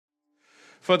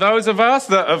For those of us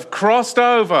that have crossed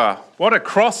over, what a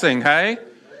crossing, hey?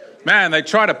 Man, they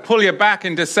try to pull you back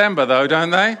in December, though, don't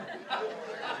they?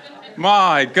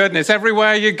 My goodness,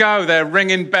 everywhere you go, they're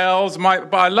ringing bells.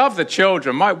 But I love the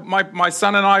children. My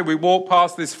son and I, we walked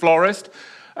past this florist,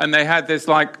 and they had this,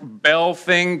 like, bell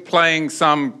thing playing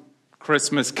some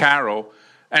Christmas carol.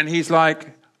 And he's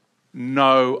like,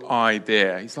 no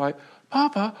idea. He's like,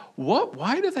 Papa,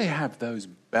 why do they have those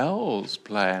bells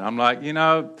playing? I'm like,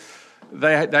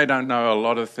 they don't know a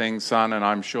lot of things, son, and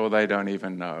I'm sure they don't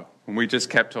even know. And we just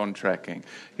kept on trekking,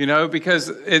 because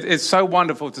it's so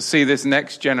wonderful to see this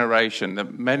next generation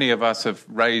that many of us have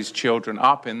raised children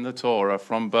up in the Torah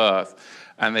from birth,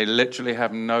 and they literally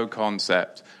have no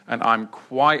concept. And I'm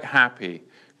quite happy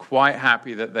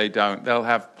that they don't. They'll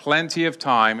have plenty of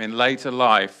time in later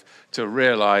life to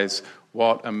realize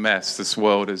what a mess this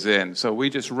world is in. So we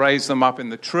just raise them up in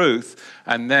the truth,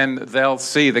 and then they'll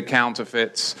see the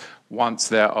counterfeits once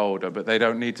they're older, but they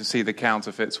don't need to see the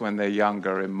counterfeits when they're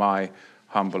younger, in my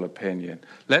humble opinion.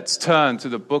 Let's turn to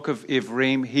the book of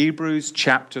Ivrim, Hebrews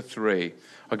chapter 3.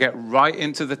 I'll get right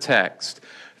into the text.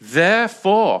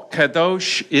 Therefore,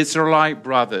 Kadosh Israelite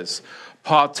brothers,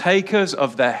 partakers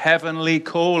of the heavenly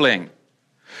calling,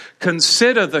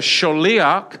 consider the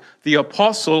Sholiach, the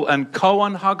apostle and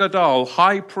Kohen Hagadol,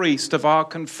 high priest of our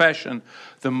confession,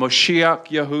 the Moshiach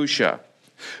Yahusha,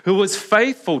 who was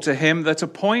faithful to him that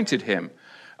appointed him,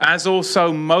 as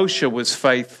also Moshe was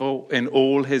faithful in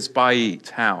all his Bait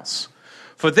house.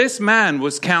 For this man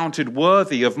was counted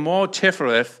worthy of more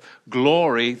Tifereth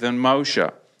glory than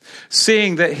Moshe,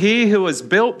 seeing that he who has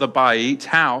built the Bait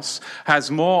house has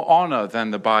more honor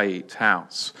than the Bait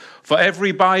house. For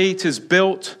every Bait is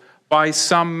built by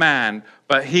some man,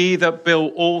 but he that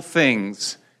built all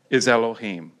things is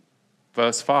Elohim.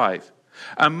 Verse 5.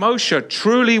 And Moshe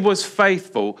truly was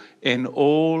faithful in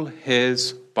all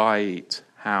his Bait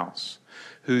house,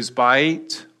 whose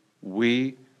Bait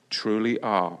we truly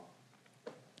are.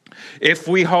 If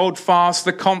we hold fast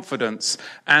the confidence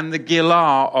and the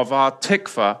gilah of our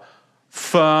tikva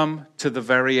firm to the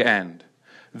very end.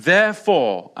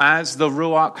 Therefore, as the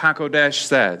Ruach HaKodesh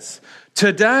says,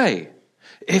 today,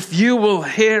 if you will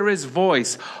hear his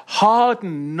voice,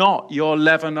 harden not your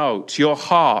levanot, your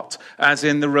heart, as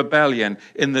in the rebellion,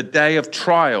 in the day of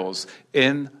trials,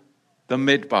 in the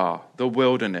midbar, the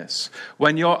wilderness.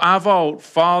 When your avot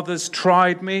fathers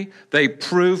tried me, they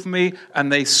proved me,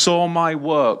 and they saw my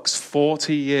works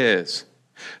 40 years.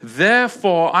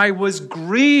 Therefore I was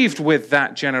grieved with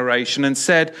that generation and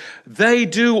said, they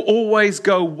do always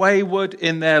go wayward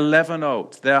in their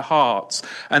levanot, their hearts,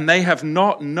 and they have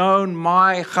not known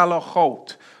my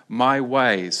halachot, my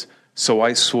ways. So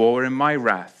I swore in my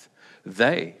wrath,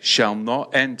 they shall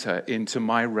not enter into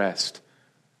my rest.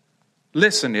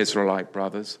 Listen, Israelite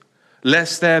brothers,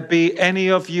 lest there be any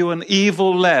of you an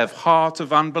evil lev, heart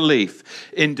of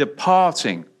unbelief, in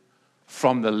departing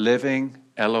from the living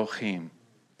Elohim.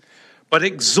 But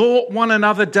exhort one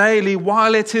another daily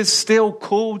while it is still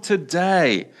called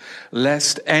today,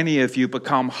 lest any of you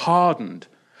become hardened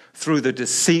through the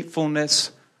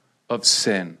deceitfulness of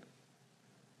sin.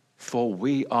 For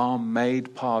we are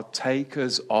made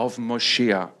partakers of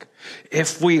Moshiach,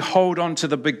 if we hold on to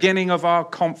the beginning of our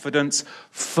confidence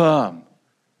firm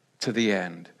to the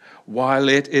end. While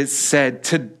it is said,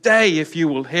 today if you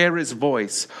will hear his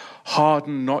voice,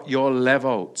 harden not your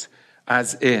levot,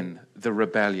 as in the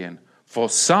rebellion. For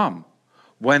some,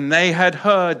 when they had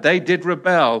heard, they did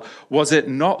rebel. Was it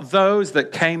not those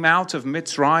that came out of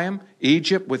Mitzrayim,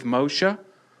 Egypt, with Moshe?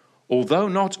 Although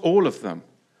not all of them.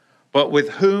 But with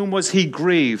whom was he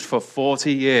grieved for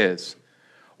 40 years?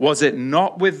 Was it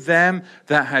not with them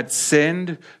that had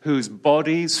sinned, whose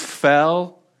bodies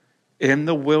fell in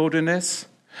the wilderness?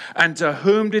 And to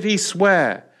whom did he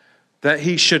swear that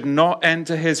he should not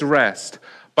enter his rest,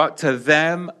 but to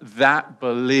them that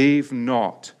believe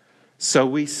not? So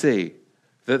we see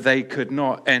that they could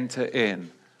not enter in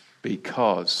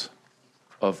because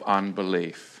of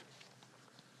unbelief.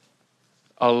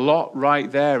 A lot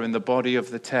right there in the body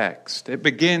of the text. It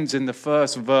begins in the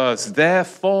first verse.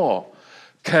 Therefore,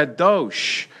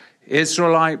 Kadosh,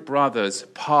 Israelite brothers,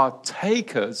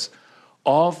 partakers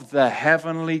of the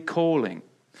heavenly calling.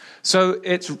 So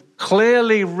it's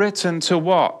clearly written to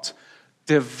what?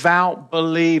 Devout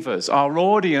believers. Our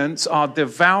audience are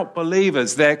devout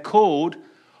believers. They're called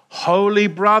holy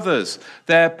brothers.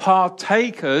 They're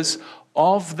partakers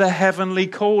of the heavenly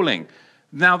calling.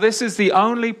 Now, this is the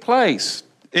only place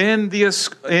in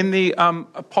the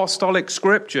apostolic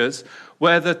scriptures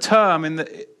where the term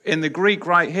in the Greek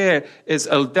right here is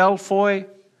Adelphoi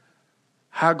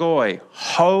Hagoi,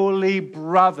 holy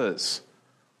brothers.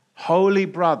 holy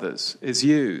brothers is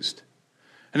used.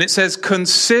 And it says,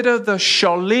 consider the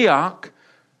Shaliach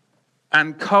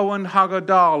and Kohen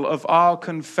Hagadol of our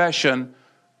confession,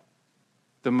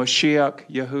 the Mashiach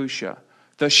Yahusha.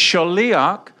 The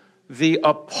Shaliach, the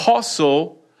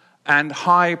apostle and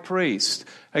high priest.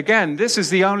 Again, this is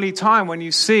the only time when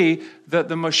you see that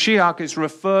the Mashiach is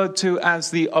referred to as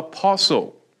the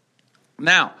apostle.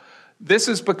 Now, this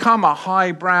has become a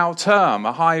highbrow term,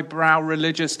 a highbrow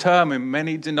religious term in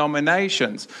many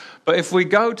denominations. But if we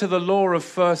go to the law of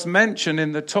first mention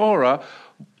in the Torah,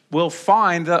 we'll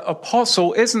find that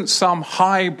apostle isn't some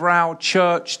highbrow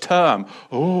church term.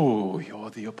 Oh, you're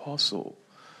the apostle.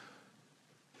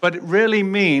 But it really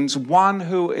means one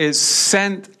who is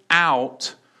sent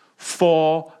out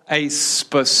for a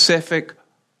specific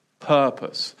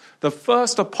purpose. The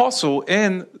first apostle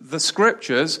in the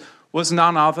scriptures was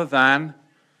none other than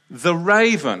the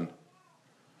raven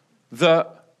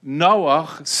that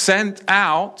Noah sent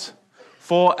out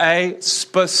for a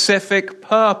specific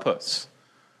purpose.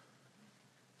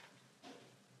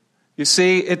 You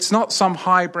see, it's not some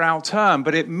highbrow term,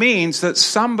 but it means that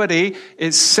somebody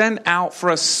is sent out for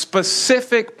a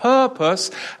specific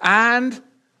purpose, and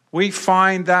we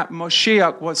find that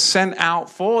Moshiach was sent out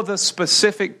for the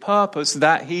specific purpose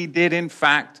that he did in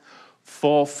fact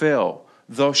fulfill.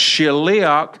 The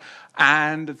Shaliach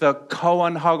and the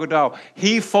Kohen Hagadol.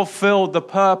 He fulfilled the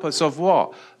purpose of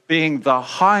what? Being the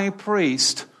high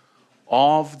priest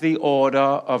of the order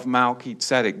of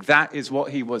Melchizedek. That is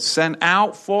what he was sent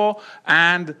out for.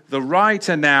 And the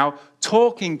writer now,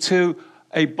 talking to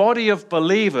a body of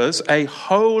believers, a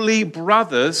holy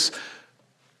brothers,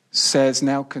 says,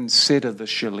 now consider the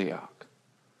Shaliach,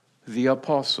 the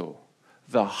apostle,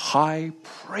 the high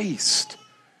priest,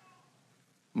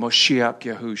 Moshiach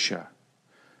Yahusha.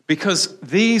 Because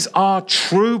these are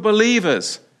true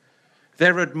believers.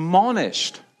 They're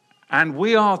admonished, and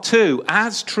we are too,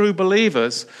 as true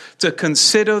believers, to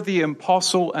consider the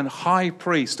apostle and high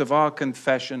priest of our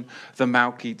confession, the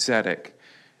Melchizedek.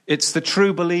 It's the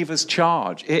true believer's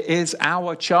charge. It is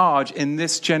our charge in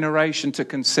this generation to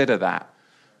consider that.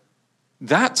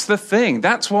 That's the thing.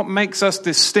 That's what makes us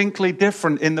distinctly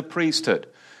different in the priesthood.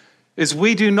 Is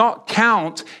we do not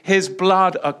count his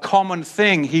blood a common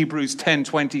thing, Hebrews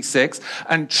 10:26,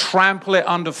 and trample it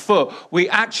underfoot. We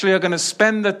actually are going to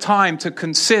spend the time to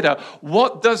consider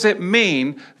what does it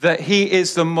mean that he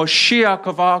is the Moshiach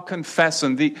of our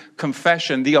confession,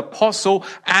 the apostle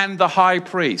and the high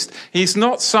priest. He's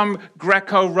not some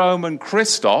Greco-Roman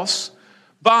Christos,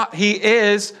 but he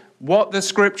is what the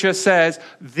scripture says,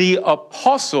 the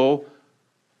apostle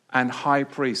and high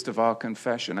priest of our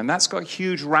confession. And that's got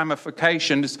huge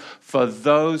ramifications for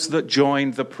those that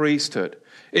join the priesthood.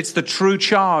 It's the true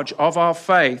charge of our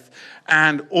faith,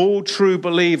 and all true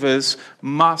believers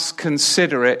must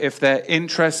consider it if they're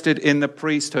interested in the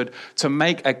priesthood, to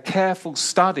make a careful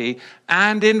study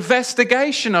and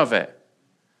investigation of it.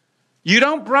 You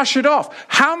don't brush it off.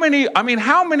 How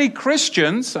many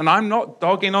Christians, and I'm not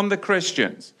dogging on the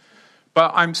Christians,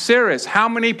 but I'm serious, how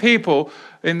many people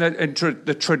in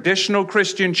the traditional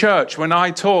Christian church, when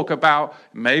I talk about,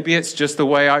 maybe it's just the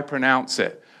way I pronounce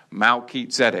it,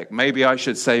 Melchizedek, maybe I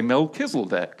should say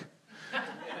Melchizedek.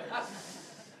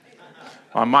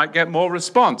 I might get more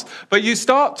response. But you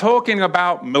start talking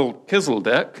about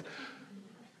Melchizedek,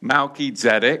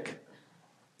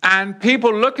 and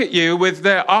people look at you with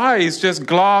their eyes just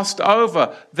glassed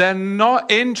over. They're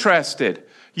not interested.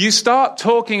 You start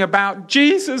talking about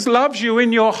Jesus loves you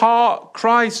in your heart,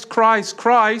 Christ, Christ,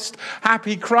 Christ,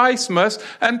 happy Christmas,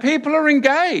 and people are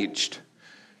engaged.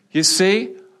 You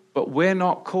see, but we're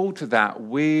not called to that.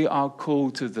 We are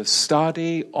called to the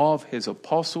study of his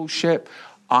apostleship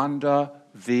under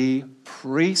the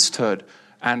priesthood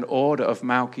and order of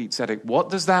Melchizedek. What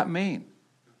does that mean?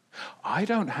 I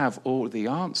don't have all the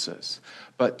answers,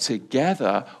 but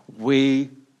together we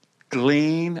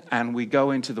glean and we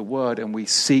go into the word and we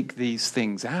seek these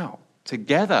things out.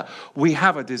 Together we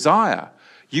have a desire.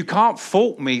 You can't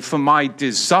fault me for my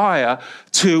desire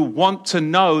to want to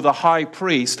know the high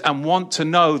priest and want to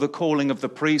know the calling of the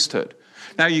priesthood.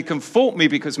 Now you can fault me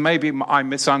because maybe I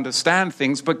misunderstand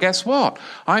things, but guess what?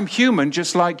 I'm human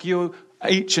just like you,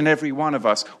 each and every one of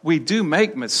us. We do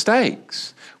make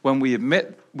mistakes. When we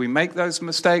make those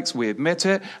mistakes, we admit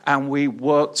it, and we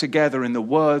work together in the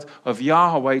word of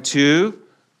Yahweh to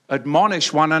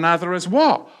admonish one another as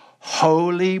what?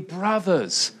 Holy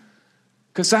brothers.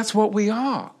 Because that's what we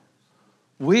are.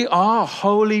 We are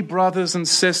holy brothers and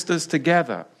sisters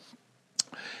together.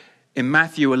 In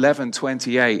Matthew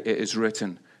 11:28, it is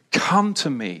written, "Come to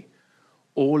me,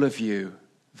 all of you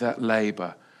that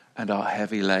labor and are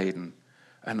heavy laden,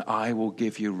 and I will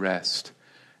give you rest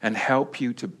and help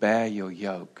you to bear your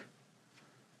yoke.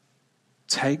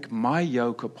 Take my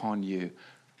yoke upon you,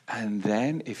 and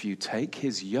then if you take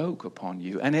his yoke upon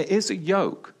you, and it is a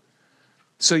yoke,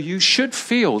 so you should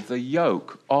feel the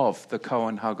yoke of the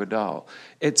Kohen Hagadol.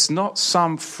 It's not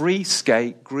some free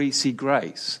skate, greasy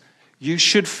grace. You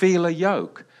should feel a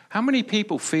yoke. How many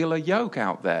people feel a yoke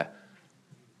out there?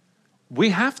 We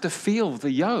have to feel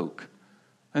the yoke.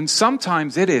 And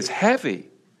sometimes it is heavy.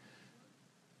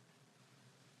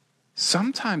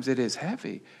 Sometimes it is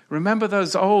heavy. Remember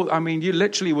those you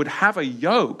literally would have a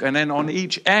yoke, and then on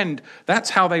each end,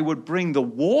 that's how they would bring the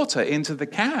water into the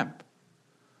camp.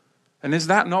 And is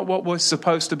that not what we're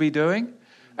supposed to be doing?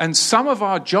 And some of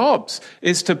our jobs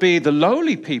is to be the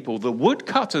lowly people, the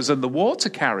woodcutters and the water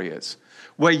carriers,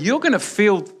 where you're going to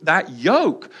feel that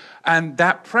yoke and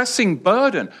that pressing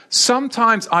burden.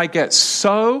 Sometimes I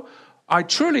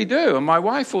truly do, and my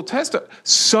wife will testify,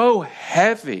 so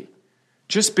heavy.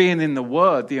 Just being in the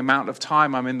Word, the amount of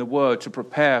time I'm in the Word to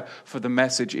prepare for the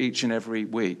message each and every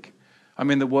week.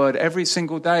 I'm in the Word every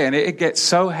single day, and it gets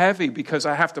so heavy because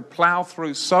I have to plow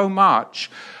through so much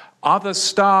other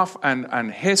stuff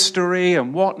and history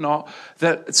and whatnot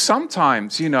that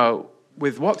sometimes,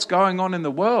 with what's going on in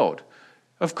the world,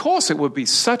 of course it would be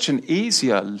such an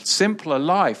easier, simpler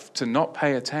life to not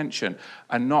pay attention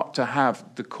and not to have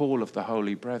the call of the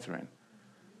holy brethren.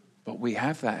 But we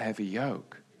have that heavy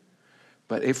yoke.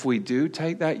 But if we do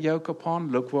take that yoke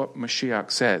upon, look what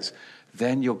Mashiach says,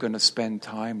 then you're going to spend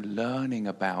time learning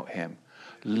about him.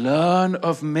 Learn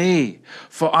of me,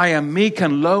 for I am meek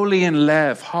and lowly in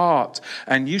heart,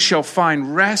 and you shall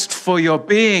find rest for your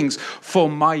beings, for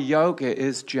my yoke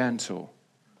is gentle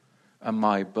and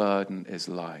my burden is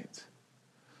light.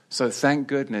 So thank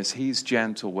goodness he's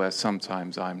gentle where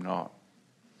sometimes I'm not.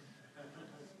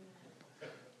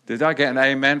 Did I get an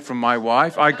amen from my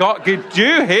wife? Did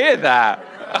you hear that?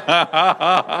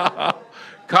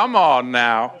 Come on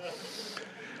now.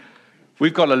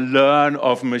 We've got to learn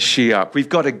of Mashiach. We've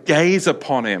got to gaze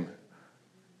upon him.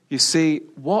 You see,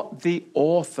 what the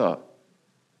author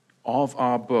of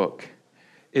our book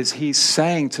is, he's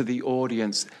saying to the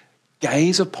audience,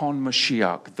 gaze upon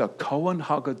Mashiach, the Kohen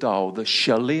Hagadol, the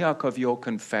Shaliach of your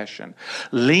confession.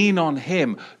 Lean on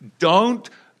him. Don't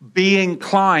be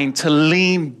inclined to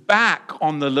lean back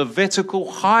on the Levitical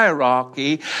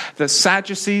hierarchy, the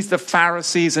Sadducees, the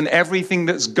Pharisees, and everything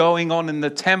that's going on in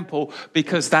the temple,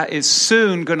 because that is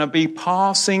soon going to be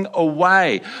passing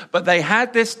away. But they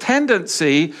had this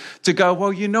tendency to go,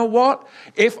 well, you know what?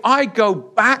 If I go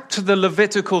back to the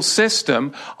Levitical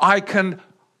system, I can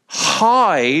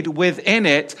hide within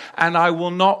it and I will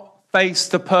not face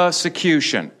the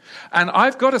persecution. And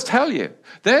I've got to tell you,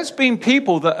 there's been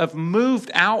people that have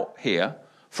moved out here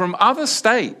from other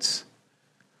states,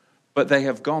 but they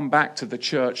have gone back to the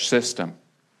church system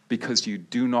because you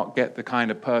do not get the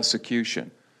kind of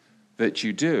persecution that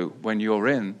you do when you're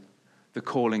in the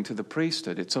calling to the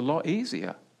priesthood. It's a lot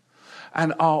easier.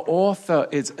 And our author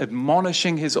is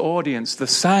admonishing his audience the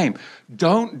same.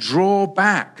 Don't draw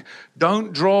back.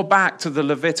 Don't draw back to the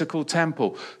Levitical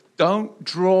temple. Don't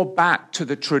draw back to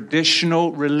the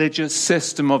traditional religious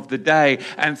system of the day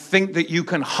and think that you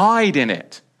can hide in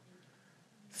it.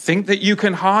 Think that you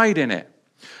can hide in it.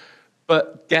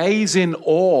 But gaze in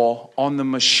awe on the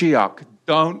Mashiach.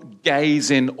 Don't gaze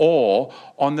in awe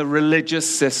on the religious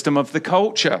system of the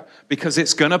culture, because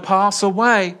it's going to pass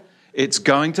away. It's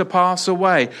going to pass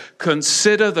away.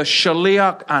 Consider the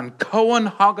Shaliach and Kohen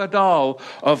Hagadol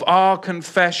of our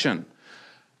confession.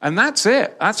 And that's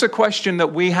it. That's a question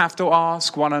that we have to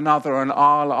ask one another, and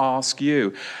I'll ask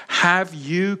you. Have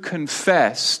you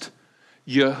confessed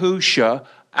Yahusha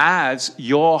as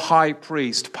your high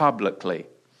priest publicly?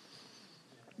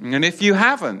 And if you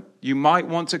haven't, you might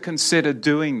want to consider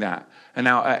doing that. And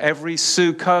now at every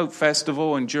Sukkot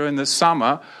festival and during the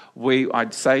summer,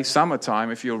 I'd say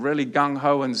summertime, if you're really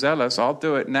gung-ho and zealous, I'll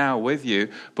do it now with you,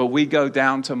 but we go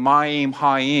down to Mayim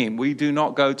Hayim. We do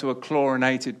not go to a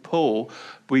chlorinated pool.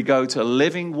 We go to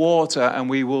living water, and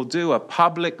we will do a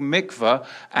public mikveh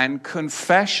and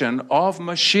confession of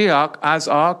Mashiach as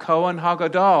our Kohen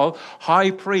Hagadol,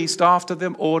 high priest after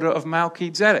the order of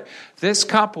Melchizedek. This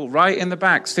couple right in the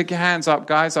back, stick your hands up,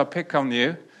 guys, I'll pick on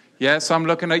you. Yes, I'm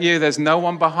looking at you. There's no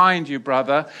one behind you,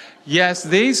 brother. Yes,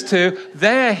 these two,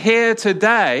 they're here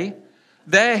today.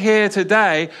 They're here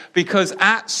today because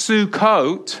at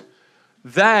Sukkot,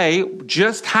 they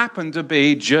just happened.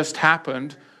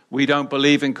 We don't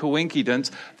believe in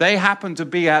coincidence. They happened to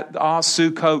be at our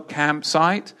Sukkot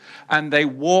campsite, and they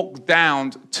walked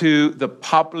down to the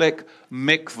public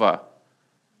mikveh.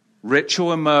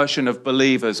 ritual immersion of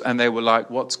believers, and they were like,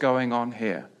 what's going on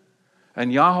here?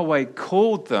 And Yahweh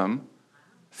called them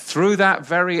through that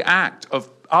very act of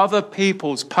other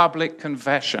people's public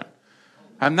confession.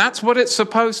 And that's what it's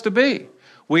supposed to be.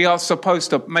 We are supposed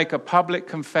to make a public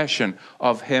confession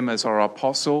of him as our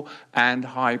apostle and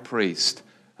high priest.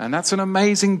 And that's an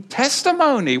amazing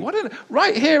testimony.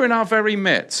 Right here in our very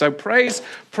midst. So praise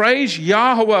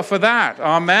Yahweh for that.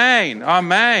 Amen.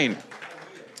 Amen.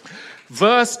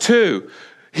 Verse 2.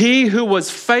 He who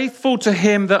was faithful to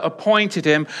him that appointed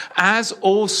him, as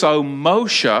also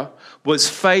Moshe was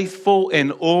faithful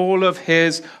in all of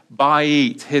his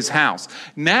Bait, his house.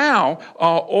 Now,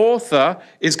 our author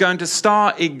is going to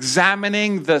start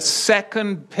examining the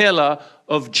second pillar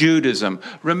of Judaism.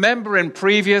 Remember in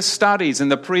previous studies, in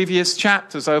the previous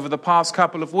chapters over the past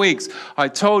couple of weeks, I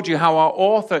told you how our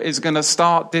author is going to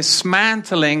start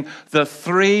dismantling the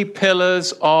three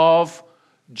pillars of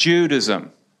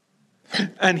Judaism.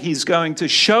 And he's going to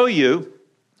show you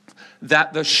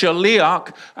that the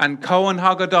Shaliach and Kohen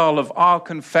Hagadol of our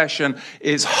confession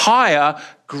is higher,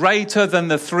 greater than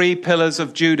the three pillars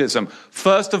of Judaism.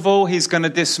 First of all, he's going to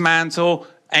dismantle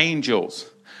angels.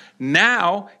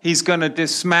 Now, he's going to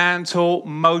dismantle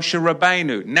Moshe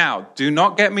Rabbeinu. Now, do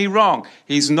not get me wrong.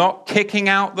 He's not kicking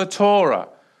out the Torah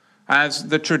as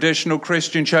the traditional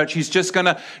Christian church. He's just going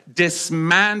to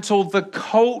dismantle the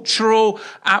cultural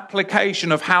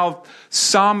application of how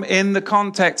some in the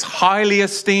context highly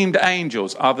esteemed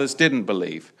angels, others didn't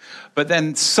believe. But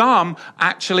then some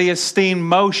actually esteemed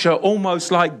Moshe almost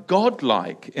like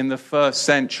godlike in the first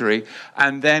century.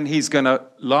 And then he's going to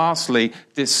lastly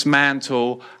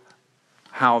dismantle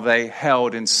how they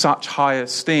held in such high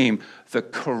esteem the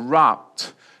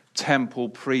corrupt temple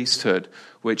priesthood,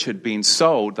 which had been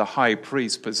sold, the high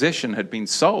priest position had been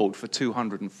sold for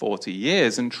 240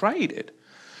 years and traded.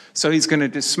 So he's going to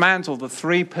dismantle the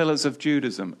three pillars of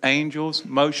Judaism, angels,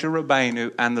 Moshe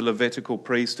Rabbeinu, and the Levitical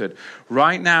priesthood.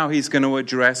 Right now he's going to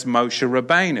address Moshe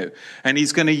Rabbeinu. And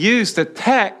he's going to use the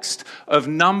text of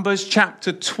Numbers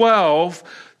chapter 12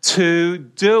 to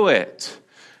do it.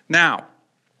 Now,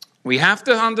 we have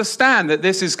to understand that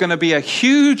this is going to be a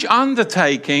huge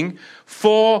undertaking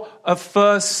for a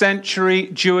first century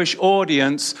Jewish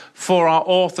audience, for our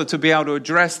author to be able to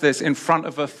address this in front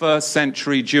of a first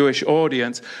century Jewish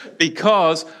audience,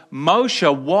 because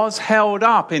Moshe was held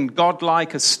up in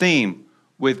godlike esteem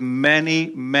with many,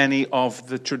 many of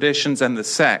the traditions and the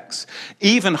sects.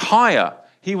 Even higher,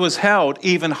 he was held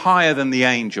even higher than the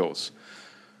angels.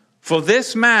 For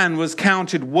this man was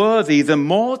counted worthy the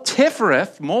more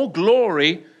tifereth, more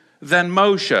glory than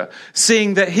Moshe,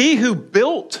 seeing that he who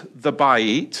built the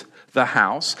Bait, the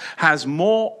house, has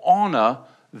more honor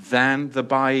than the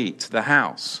Bait, the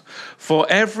house. For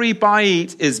every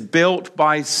Bait is built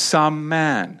by some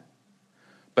man,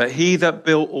 but he that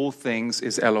built all things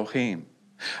is Elohim.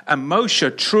 And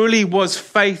Moshe truly was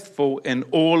faithful in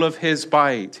all of his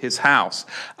Bait, his house,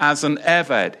 as an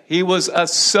Eved. He was a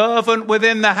servant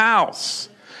within the house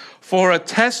for a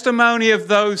testimony of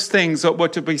those things that were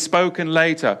to be spoken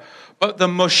later. But the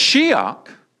Moshiach,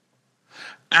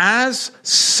 as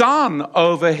son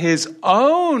over his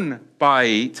own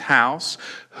Bait house,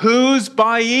 whose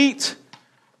Bait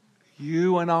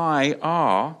you and I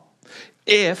are,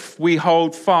 if we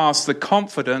hold fast the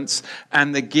confidence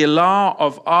and the gilah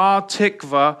of our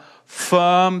tikva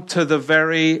firm to the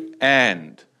very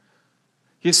end.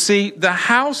 You see, the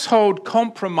household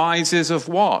compromises of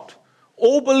what?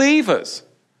 All believers.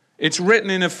 It's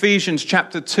written in Ephesians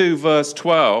chapter 2, verse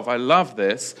 12. I love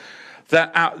this.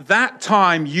 That at that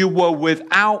time you were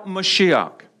without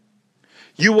Mashiach.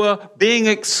 You were being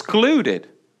excluded.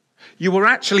 You were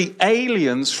actually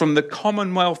aliens from the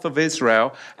commonwealth of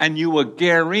Israel, and you were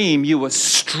gerim, you were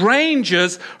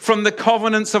strangers from the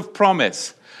covenants of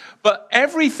promise. But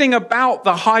everything about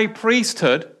the high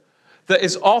priesthood that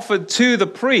is offered to the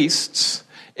priests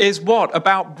is what?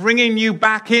 About bringing you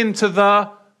back into the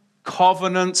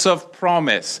covenants of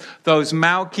promise. Those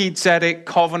Melchizedek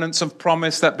covenants of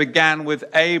promise that began with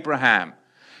Abraham.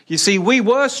 You see, we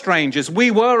were strangers.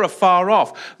 We were afar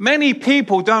off. Many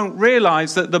people don't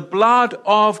realize that the blood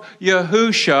of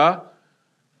Yahusha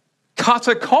cut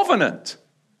a covenant.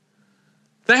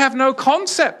 They have no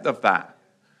concept of that.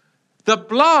 The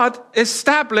blood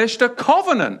established a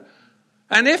covenant.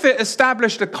 And if it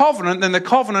established a covenant, then the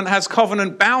covenant has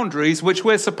covenant boundaries which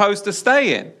we're supposed to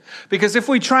stay in. Because if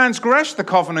we transgress the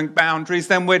covenant boundaries,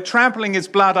 then we're trampling his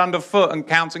blood underfoot and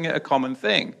counting it a common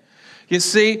thing. You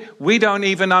see, we don't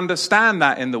even understand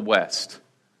that in the West.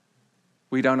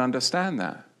 We don't understand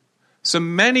that. So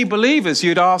many believers,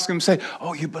 you'd ask them, say,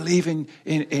 oh, you believe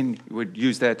in would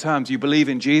use their terms, you believe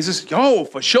in Jesus? Oh,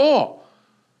 for sure.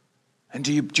 And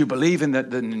do you believe in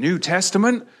the New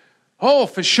Testament? Oh,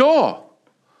 for sure.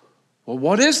 Well,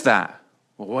 what is that?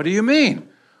 Well, what do you mean?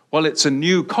 Well, it's a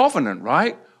new covenant,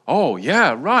 right? Oh,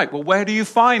 yeah, right. Well, where do you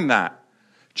find that?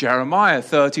 Jeremiah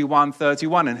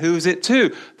 31:31. And who's it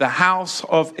to? The house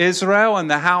of Israel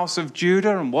and the house of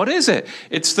Judah. And what is it?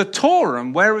 It's the Torah.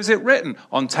 And where is it written?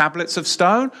 On tablets of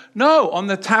stone? No, on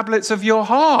the tablets of your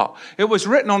heart. It was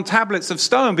written on tablets of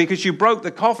stone because you broke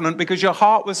the covenant because your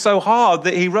heart was so hard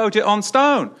that he wrote it on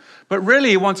stone. But really,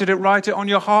 he wanted to write it on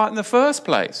your heart in the first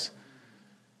place.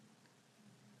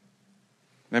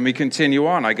 Let me continue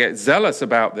on. I get zealous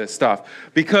about this stuff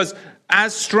because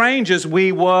as strangers,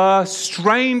 we were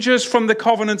strangers from the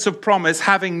covenants of promise,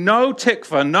 having no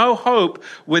tikva, no hope,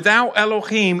 without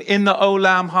Elohim in the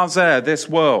Olam Hazeh, this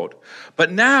world.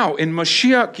 But now in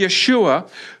Mashiach Yeshua,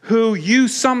 who you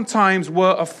sometimes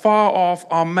were afar off,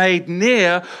 are made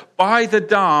near by the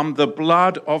dam, the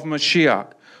blood of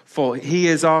Mashiach. For he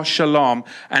is our shalom,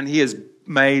 and he has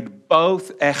made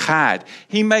both echad.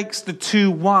 He makes the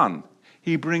two one.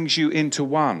 He brings you into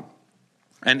one.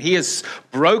 And he has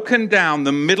broken down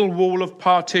the middle wall of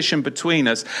partition between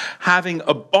us, having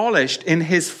abolished in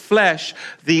his flesh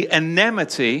the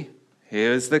enmity,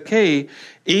 here's the key,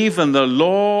 even the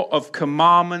law of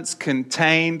commandments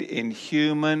contained in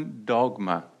human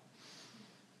dogma.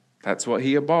 That's what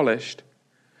he abolished.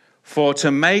 For to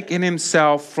make in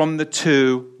himself from the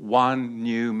two one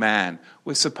new man.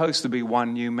 We're supposed to be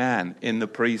one new man in the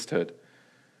priesthood.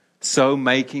 So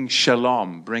making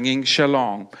shalom, bringing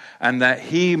shalom, and that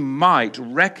he might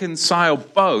reconcile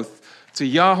both to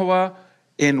Yahweh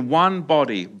in one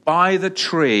body by the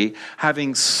tree,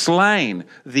 having slain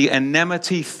the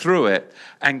enmity through it,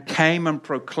 and came and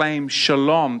proclaimed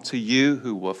shalom to you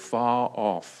who were far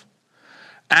off,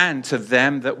 and to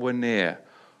them that were near.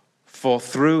 For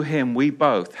through him we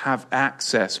both have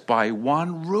access by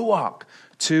one Ruach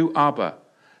to Abba.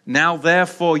 Now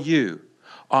therefore you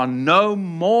are no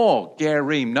more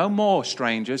Gerim, no more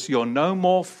strangers, you're no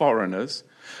more foreigners,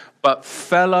 but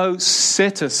fellow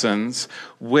citizens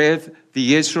with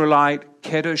the Israelite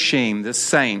Kedoshim, the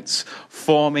saints,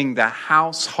 forming the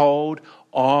household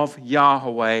of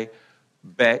Yahweh,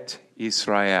 Bet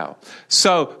Israel.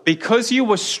 So, because you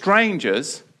were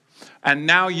strangers, and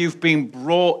now you've been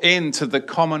brought into the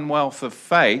commonwealth of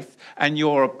faith, and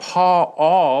you're a part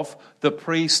of the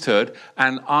priesthood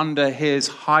and under his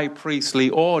high priestly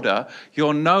order,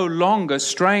 you're no longer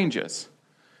strangers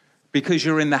because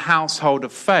you're in the household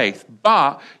of faith,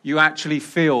 but you actually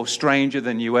feel stranger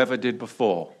than you ever did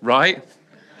before, right?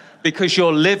 Because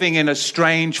you're living in a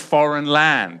strange foreign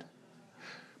land.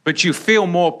 But you feel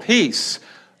more peace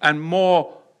and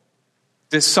more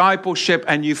discipleship,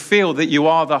 and you feel that you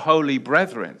are the holy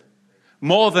brethren.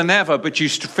 More than ever, but you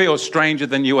feel stranger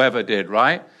than you ever did,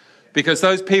 right? Because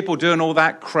those people doing all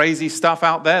that crazy stuff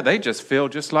out there, they just feel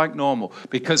just like normal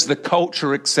because the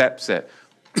culture accepts it.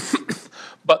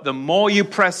 But the more you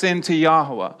press into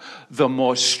Yahweh, the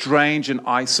more strange and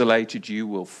isolated you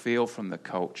will feel from the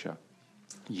culture.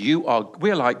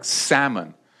 We're like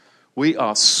salmon. We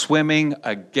are swimming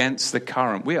against the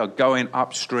current. We are going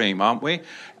upstream, aren't we?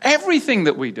 Everything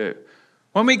that we do.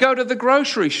 When we go to the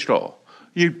grocery store,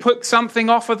 you put something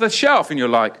off of the shelf and you're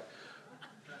like,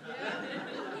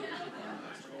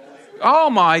 oh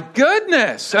my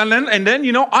goodness. And then,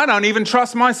 you know, I don't even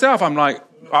trust myself. I'm like,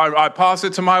 I pass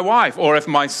it to my wife. Or if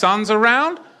my son's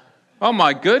around, oh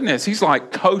my goodness, he's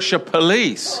like kosher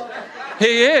police.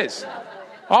 He is.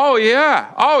 Oh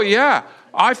yeah.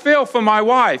 I feel for my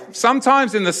wife.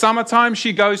 Sometimes in the summertime,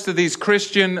 she goes to these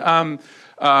Christian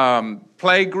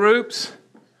play groups.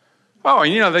 Oh,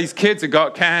 and you know, these kids have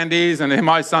got candies, and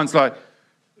my son's like,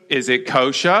 is it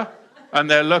kosher? And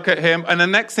they look at him, and the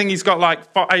next thing he's got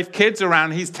like 5 kids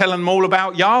around, he's telling them all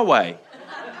about Yahweh.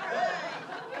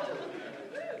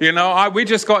 You know, we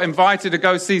just got invited to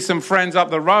go see some friends up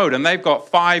the road, and they've got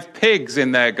 5 pigs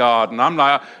in their garden. I'm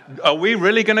like, are we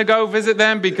really going to go visit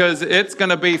them? Because it's going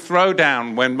to be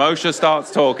throwdown when Moshe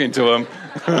starts talking to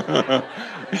them.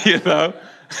 You know?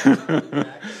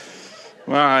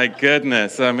 My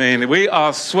goodness. I mean, we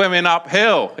are swimming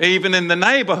uphill, even in the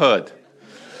neighborhood.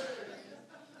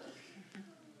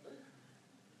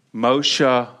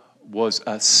 Moshe was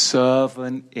a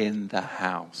servant in the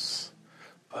house.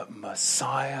 But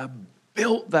Messiah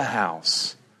built the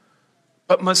house.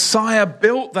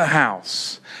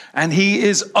 And he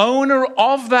is owner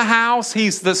of the house.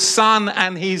 He's the son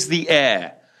and he's the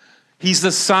heir. He's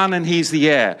the son and he's the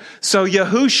heir. So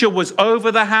Yahushua was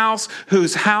over the house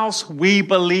whose house we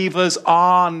believers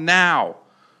are now.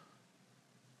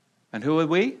 And who are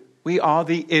we? We are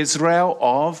the Israel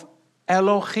of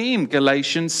Elohim,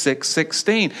 Galatians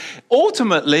 6:16.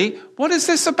 Ultimately, what is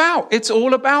this about? It's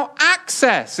all about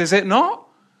access, is it not?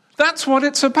 That's what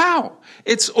it's about.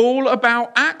 It's all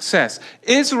about access.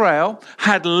 Israel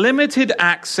had limited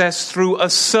access through a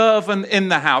servant in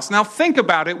the house. Now think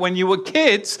about it when you were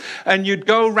kids and you'd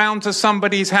go round to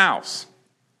somebody's house.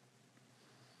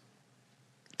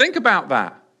 Think about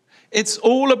that. It's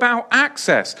all about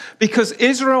access because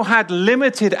Israel had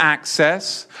limited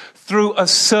access through a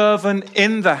servant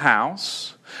in the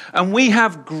house, and we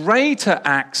have greater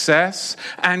access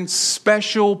and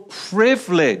special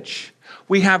privilege.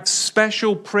 We have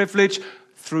special privilege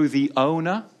through the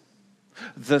owner,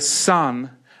 the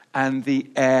son, and the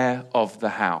heir of the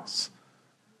house.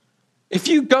 If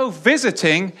you go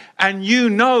visiting and you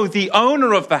know the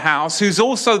owner of the house, who's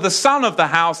also the son of the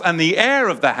house and the heir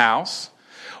of the house,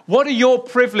 what are your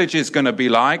privileges going to be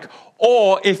like?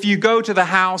 Or if you go to the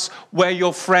house where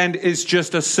your friend is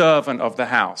just a servant of the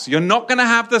house, you're not going to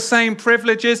have the same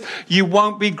privileges. You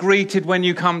won't be greeted when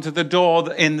you come to the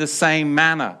door in the same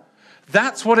manner.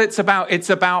 That's what it's about. It's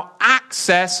about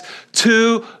access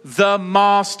to the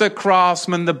master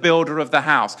craftsman, the builder of the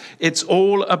house. It's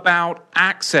all about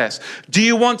access. Do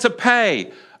you want to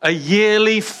pay a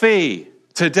yearly fee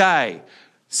today?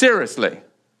 Seriously.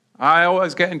 I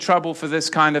always get in trouble for this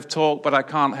kind of talk, but I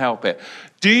can't help it.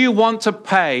 Do you want to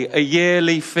pay a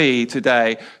yearly fee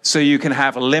today so you can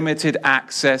have limited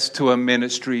access to a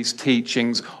ministry's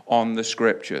teachings on the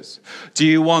scriptures? Do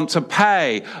you want to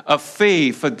pay a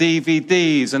fee for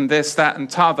DVDs and this, that, and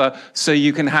t'other so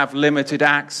you can have limited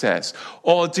access?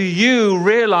 Or do you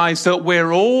realize that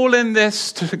we're all in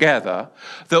this together,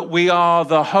 that we are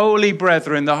the holy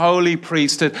brethren, the holy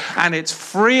priesthood, and it's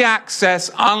free access,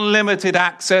 unlimited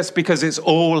access because it's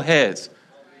all his?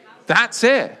 That's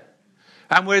it.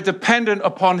 And we're dependent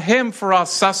upon him for our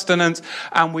sustenance,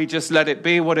 and we just let it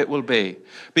be what it will be.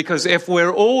 Because if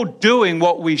we're all doing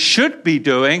what we should be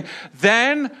doing,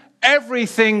 then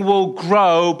everything will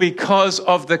grow because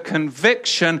of the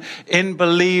conviction in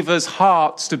believers'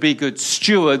 hearts to be good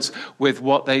stewards with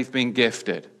what they've been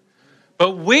gifted.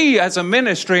 But we as a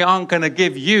ministry aren't going to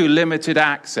give you limited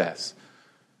access,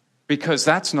 because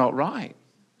that's not right.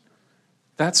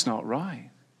 That's not right.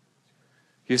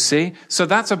 You see? So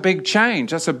that's a big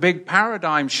change. That's a big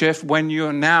paradigm shift when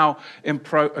you're now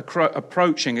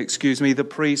approaching the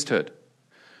priesthood.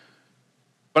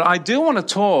 But I do want to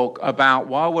talk about,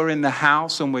 while we're in the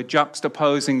house and we're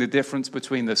juxtaposing the difference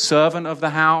between the servant of the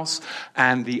house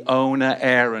and the owner,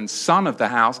 heir, and son of the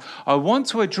house, I want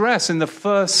to address in the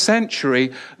first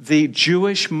century the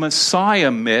Jewish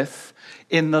Messiah myth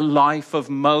in the life of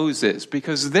Moses,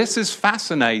 because this is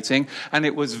fascinating, and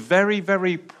it was very,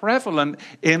 very prevalent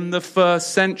in the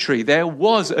first century. There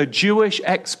was a Jewish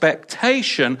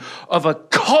expectation of a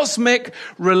cosmic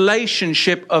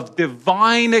relationship of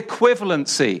divine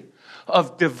equivalency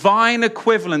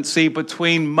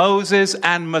between Moses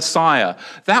and Messiah.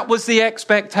 That was the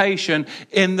expectation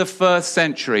in the first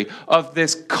century, of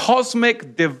this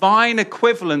cosmic divine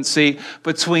equivalency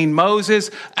between Moses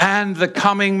and the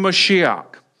coming Mashiach.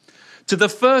 To the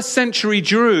first century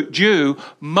Jew,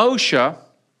 Moshe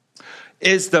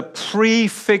is the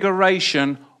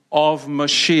prefiguration of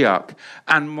Mashiach.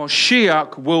 And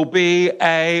Mashiach will be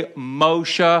a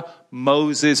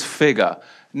Moses figure.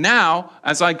 Now,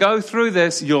 as I go through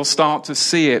this, you'll start to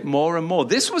see it more and more.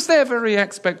 This was their very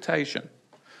expectation.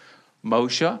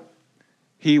 Moshe,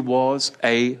 he was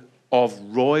of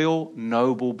royal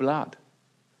noble blood.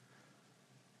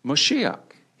 Mashiach,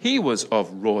 he was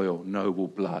of royal noble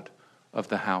blood of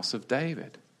the house of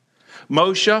David.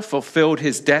 Moshe fulfilled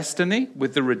his destiny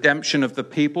with the redemption of the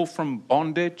people from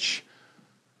bondage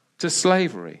to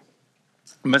slavery.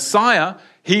 Messiah,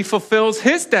 he fulfills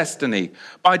his destiny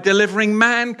by delivering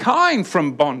mankind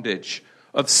from bondage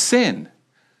of sin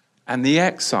and the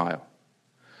exile.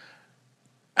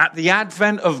 At the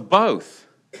advent of both,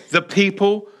 the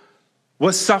people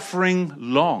were suffering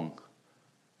long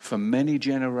for many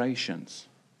generations.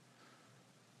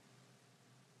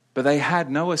 But they had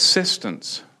no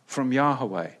assistance from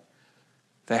Yahweh.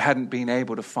 They hadn't been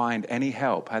able to find any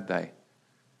help, had they,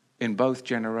 in both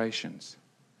generations.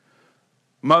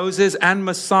 Moses and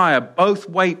Messiah both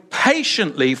wait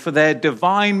patiently for their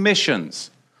divine missions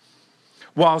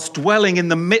whilst dwelling in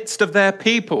the midst of their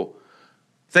people.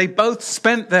 They both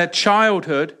spent their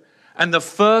childhood and the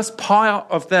first part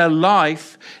of their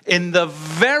life in the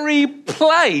very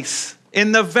place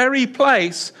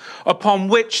upon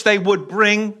which they would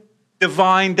bring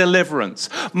divine deliverance.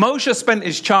 Moshe spent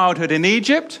his childhood in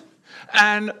Egypt,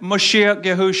 and Mashiach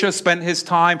Yahusha spent his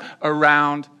time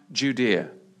around Judea.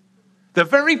 The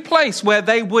very place where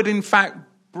they would in fact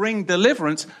bring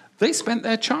deliverance, they spent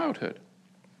their childhood.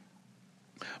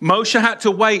 Moshe had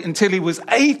to wait until he was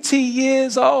 80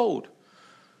 years old.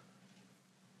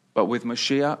 But with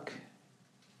Mashiach,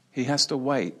 he has to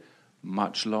wait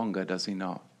much longer, does he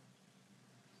not?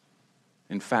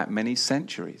 In fact, many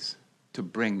centuries to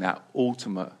bring that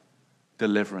ultimate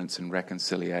deliverance and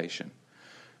reconciliation.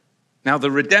 Now,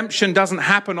 the redemption doesn't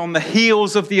happen on the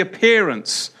heels of the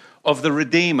appearance of the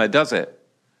Redeemer, does it?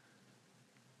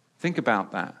 Think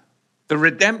about that. The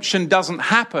redemption doesn't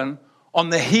happen on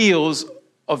the heels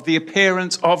of the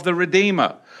appearance of the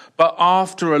Redeemer, but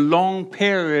after a long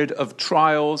period of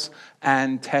trials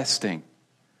and testing.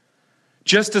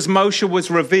 Just as Moshe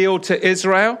was revealed to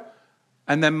Israel,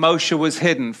 and then Moshe was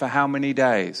hidden for how many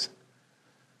days?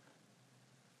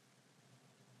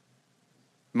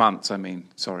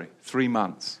 3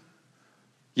 months.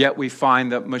 Yet we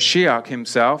find that Mashiach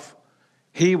himself,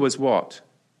 he was what?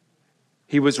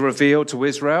 He was revealed to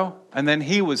Israel, and then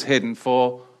he was hidden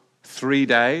for 3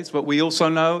 days. But we also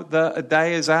know that a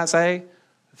day is as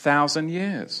 1,000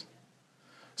 years.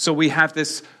 So we have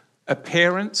this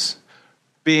appearance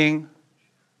being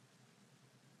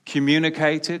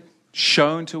communicated,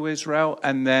 shown to Israel,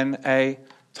 and then a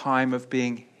time of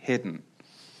being hidden.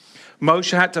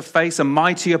 Moshe had to face a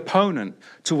mighty opponent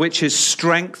to which his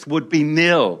strength would be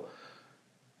nil,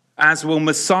 as will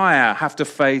Messiah have to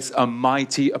face a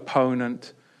mighty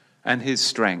opponent and his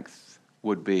strength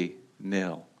would be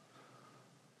nil.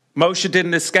 Moshe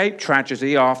didn't escape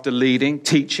tragedy after leading,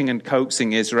 teaching, and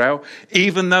coaxing Israel,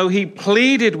 even though he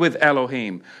pleaded with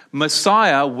Elohim.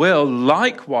 Messiah will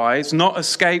likewise not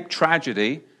escape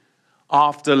tragedy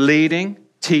after leading,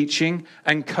 teaching,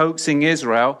 and coaxing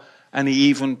Israel, and he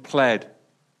even pled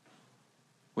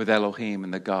with Elohim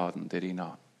in the garden, did he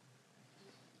not?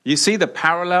 You see the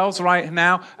parallels right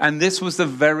now? And this was the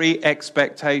very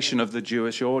expectation of the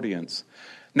Jewish audience.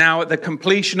 Now, at the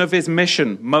completion of his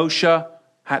mission, Moshe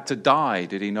had to die,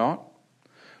 did he not?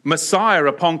 Messiah,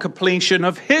 upon completion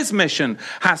of his mission,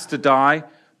 has to die,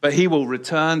 but he will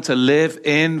return to live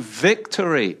in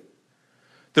victory.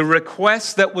 The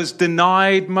request that was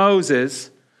denied Moses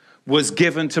was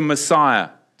given to Messiah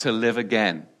to live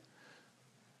again.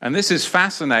 And this is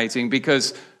fascinating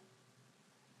because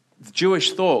the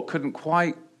Jewish thought couldn't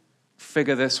quite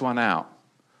figure this one out.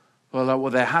 Well,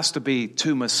 there has to be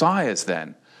 2 Messiahs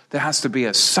then. There has to be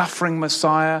a suffering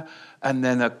Messiah and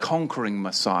then a conquering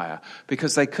Messiah,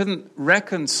 because they couldn't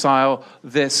reconcile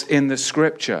this in the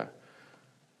scripture.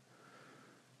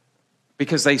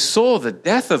 Because they saw the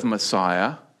death of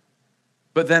Messiah,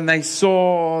 but then they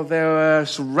saw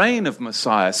the reign of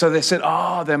Messiah. So they said,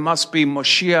 there must be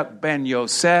Moshiach ben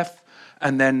Yosef,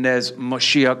 and then there's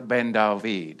Moshiach ben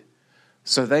David.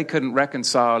 So they couldn't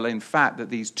reconcile, in fact, that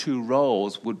these 2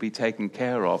 roles would be taken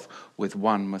care of with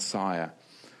one Messiah.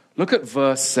 Look at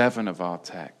verse 7 of our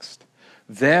text.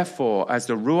 Therefore, as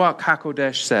the Ruach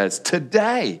HaKodesh says,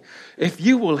 today, if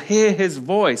you will hear his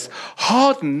voice,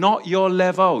 harden not your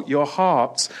levot, your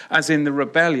hearts, as in the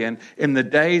rebellion, in the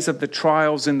days of the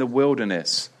trials in the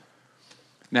wilderness.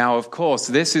 Now, of course,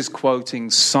 this is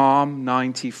quoting Psalm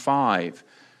 95.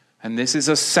 And this is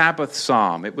a Sabbath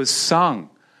psalm. It was sung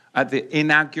at the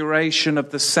inauguration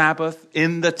of the Sabbath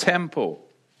in the temple.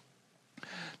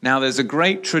 Now, there's a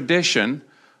great tradition,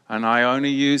 and I only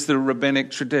use the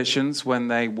rabbinic traditions when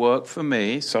they work for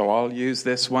me, so I'll use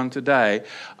this one today,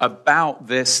 about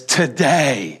this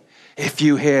today, if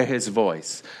you hear his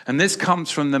voice. And this comes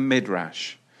from the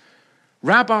Midrash.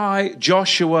 Rabbi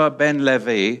Joshua ben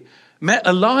Levi met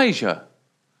Elijah,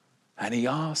 and he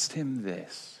asked him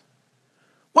this: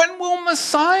 when will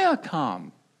Messiah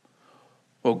come?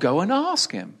 Well, go and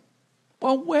ask him.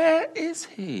 Well, where is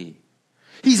he?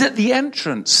 He's at the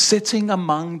entrance, sitting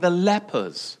among the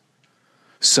lepers.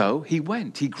 So he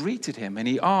went, he greeted him, and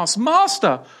he asked,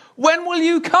 Master, when will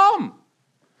you come?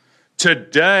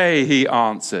 Today, he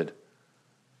answered.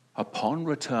 Upon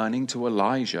returning to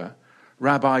Elijah,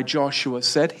 Rabbi Joshua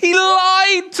said, he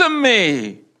lied to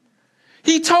me.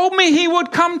 He told me he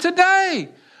would come today,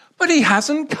 but he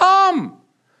hasn't come.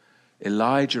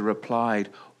 Elijah replied,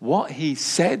 what he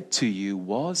said to you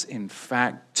was, in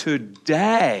fact,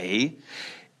 today,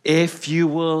 if you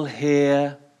will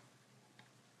hear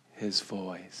his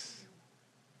voice.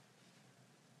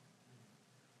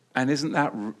 And isn't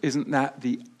that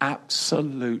the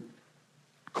absolute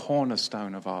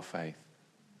cornerstone of our faith?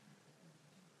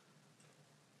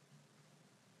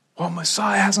 Well,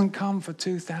 Messiah hasn't come for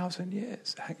 2,000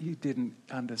 years. You didn't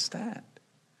understand.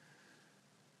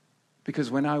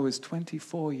 Because when I was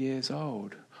 24 years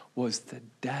old was the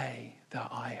day that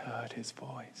I heard his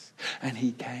voice. And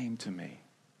he came to me.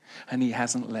 And he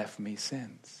hasn't left me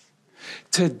since.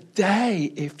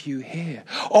 Today, if you hear,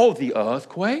 the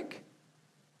earthquake.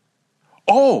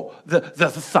 The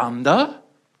thunder.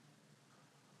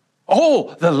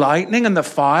 The lightning and the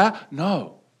fire.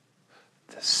 No,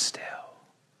 the still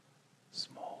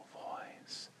small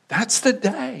voice. That's the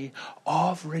day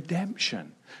of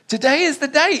redemption. Today is the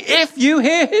day if you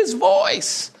hear his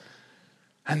voice.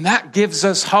 And that gives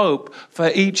us hope for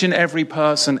each and every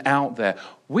person out there.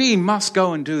 We must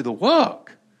go and do the work.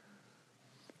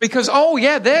 Because,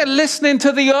 they're listening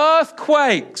to the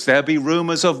earthquakes. There'll be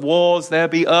rumors of wars. They're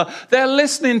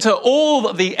listening to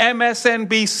all the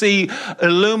MSNBC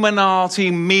Illuminati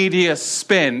media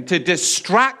spin to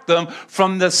distract them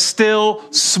from the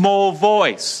still small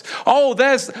voice.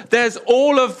 There's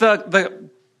all of the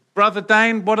Brother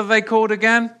Dane, what are they called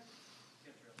again?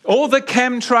 All the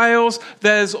chemtrails,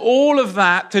 there's all of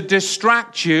that to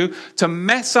distract you, to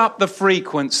mess up the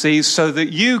frequencies so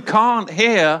that you can't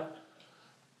hear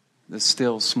the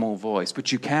still small voice.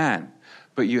 But you can.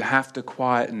 But you have to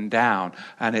quieten down.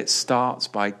 And it starts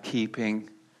by keeping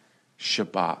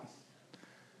Shabbat.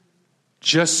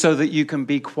 Just so that you can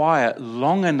be quiet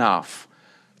long enough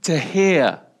to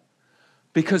hear.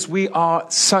 Because we are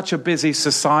such a busy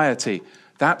society.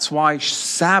 That's why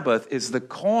Sabbath is the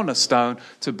cornerstone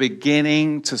to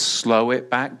beginning to slow it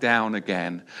back down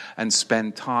again and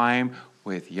spend time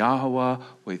with Yahweh,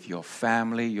 with your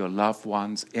family, your loved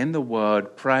ones, in the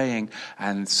Word, praying,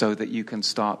 and so that you can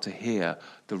start to hear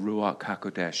the Ruach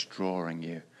HaKodesh drawing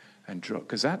you.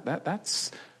 Because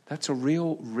that's a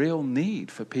real need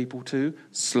for people to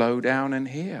slow down and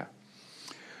hear.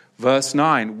 Verse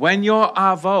 9, when your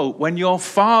avot, when your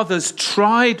fathers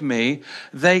tried me,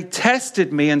 they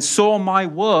tested me and saw my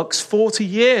works 40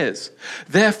 years.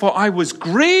 Therefore I was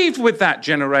grieved with that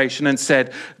generation and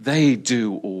said, they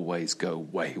do always go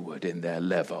wayward in their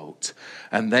levot,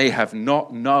 and they have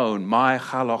not known my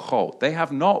halachot. They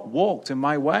have not walked in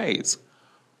my ways.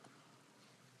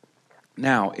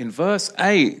 Now, in verse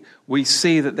 8, we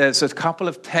see that there's a couple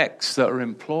of texts that are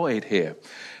employed here.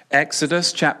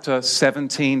 Exodus chapter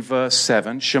 17, verse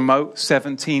 7. Shemot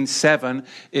 17:7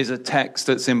 is a text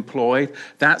that's employed.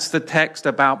 That's the text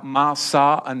about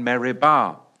Massah and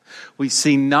Meribah. We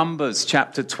see Numbers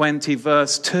chapter 20,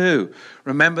 verse 2.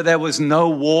 Remember there was no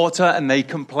water and they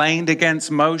complained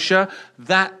against Moshe?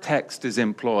 That text is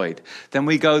employed. Then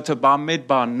we go to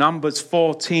Bamidbar, Numbers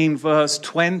 14, verse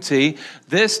 20.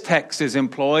 This text is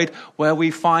employed where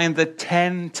we find the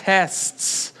 10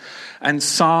 tests. And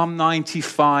Psalm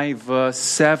 95, verse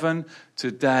 7,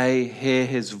 today hear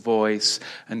his voice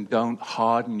and don't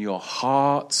harden your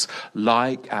hearts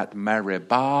like at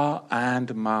Meribah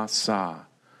and Massah.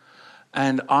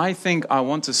 And I think I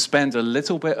want to spend a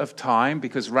little bit of time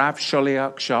because Rav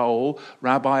Sholiach Shaul,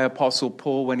 Rabbi Apostle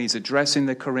Paul, when he's addressing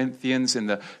the Corinthians in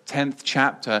the 10th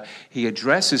chapter, he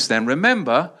addresses them.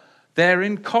 Remember, they're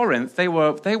in Corinth. They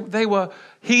were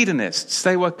hedonists.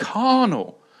 They were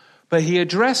carnal. But he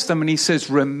addressed them and he says,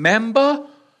 remember,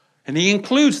 and he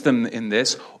includes them in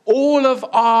this, all of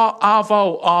our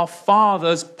avot, our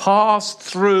fathers, passed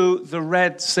through the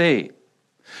Red Sea.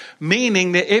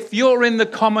 Meaning that if you're in the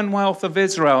Commonwealth of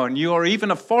Israel and you're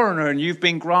even a foreigner and you've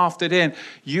been grafted in,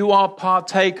 you are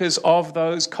partakers of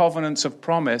those covenants of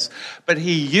promise. But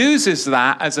he uses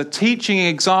that as a teaching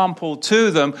example to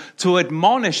them to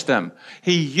admonish them.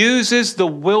 He uses the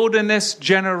wilderness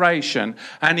generation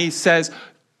and he says,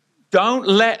 don't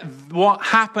let what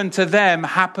happened to them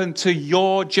happen to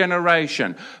your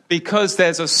generation, because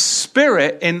there's a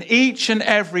spirit in each and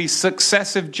every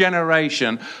successive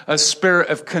generation, a spirit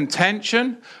of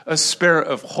contention, a spirit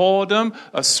of whoredom,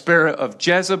 a spirit of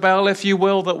Jezebel, if you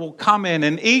will, that will come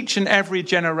in each and every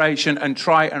generation and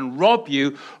try and rob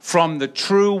you from the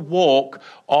true walk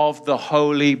of the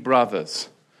holy brothers.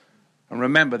 And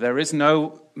remember, there is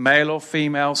no male or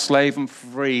female, slave and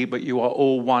free, but you are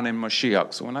all one in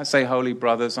Mashiach. So when I say holy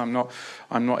brothers, I'm not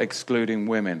excluding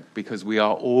women, because we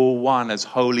are all one as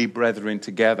holy brethren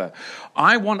together.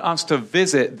 I want us to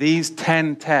visit these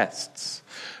 10 tests,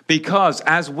 because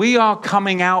as we are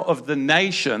coming out of the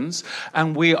nations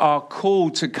and we are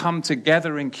called to come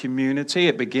together in community,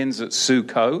 it begins at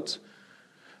Sukkot,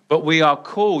 but we are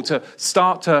called to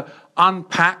start to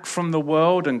unpack from the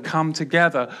world and come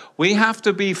together. We have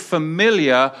to be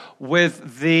familiar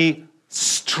with the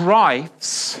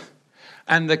strifes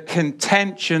and the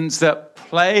contentions that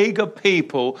plague a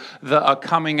people that are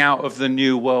coming out of the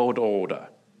New World Order.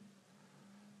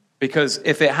 Because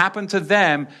if it happened to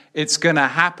them, it's going to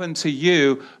happen to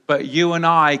you, but you and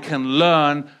I can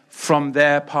learn from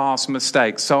their past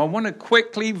mistakes. So I want to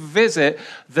quickly visit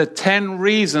the 10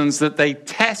 reasons that they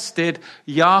tested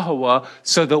Yahweh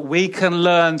so that we can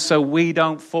learn so we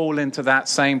don't fall into that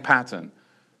same pattern,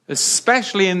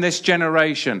 especially in this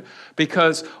generation.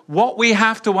 Because what we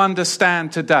have to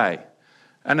understand today,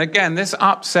 and again, this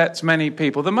upsets many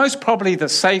people, probably the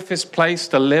safest place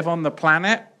to live on the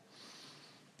planet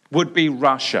would be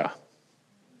Russia.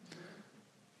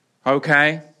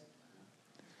 Okay?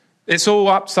 It's all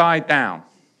upside down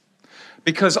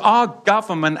because our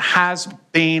government has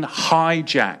been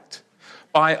hijacked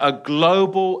by a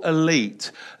global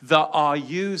elite that are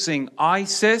using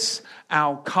ISIS,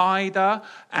 Al-Qaeda,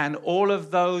 and all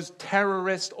of those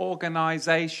terrorist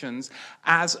organizations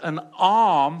as an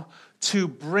arm to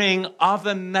bring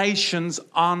other nations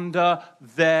under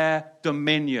their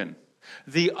dominion.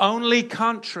 The only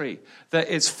country that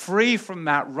is free from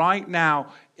that right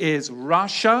now is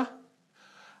Russia,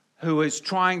 who is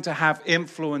trying to have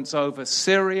influence over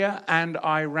Syria and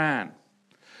Iran.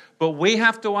 But we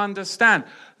have to understand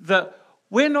that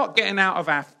we're not getting out of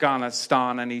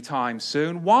Afghanistan anytime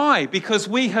soon. Why? Because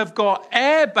we have got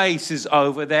air bases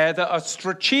over there that are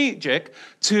strategic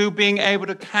to being able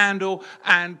to handle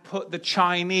and put the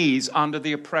Chinese under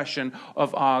the oppression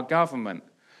of our government.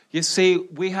 You see,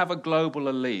 we have a global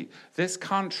elite. This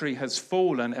country has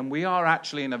fallen, and we are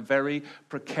actually in a very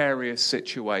precarious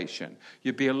situation.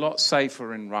 You'd be a lot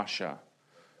safer in Russia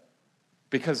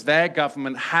because their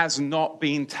government has not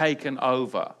been taken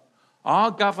over.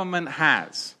 Our government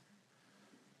has.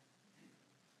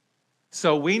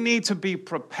 So we need to be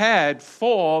prepared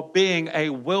for being a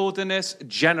wilderness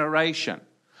generation.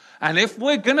 And if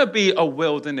we're going to be a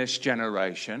wilderness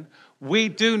generation, we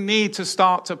do need to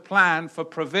start to plan for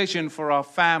provision for our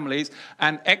families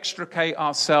and extricate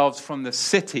ourselves from the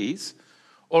cities,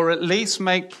 or at least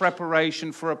make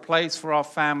preparation for a place for our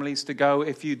families to go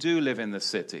if you do live in the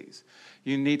cities.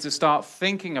 You need to start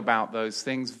thinking about those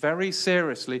things very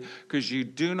seriously because you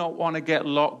do not want to get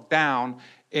locked down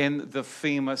in the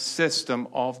FEMA system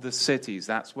of the cities.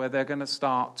 That's where they're going to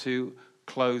start to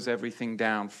close everything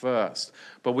down first.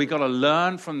 But we got to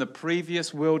learn from the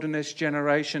previous wilderness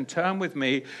generation. Turn with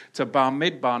me to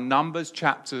Bamidbar, Numbers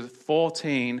chapter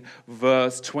 14,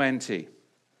 verse 20.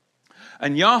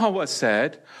 And Yahweh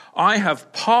said, I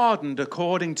have pardoned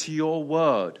according to your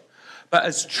word. But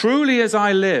as truly as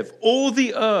I live, all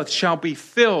the earth shall be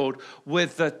filled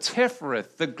with the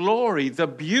Tifereth, the glory, the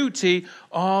beauty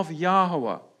of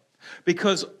Yahweh.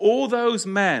 Because all those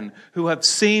men who have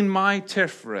seen my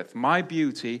Tifereth, my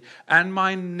beauty, and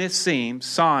my Nisim,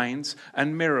 signs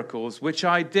and miracles, which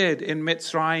I did in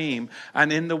Mitzrayim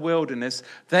and in the wilderness,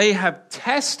 they have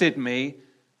tested me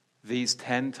these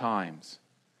 10 times,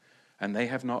 and they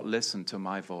have not listened to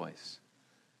my voice.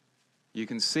 You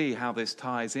can see how this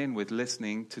ties in with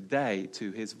listening today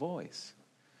to his voice.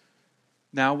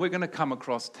 Now, we're going to come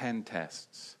across 10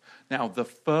 tests. Now, the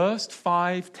first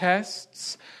 5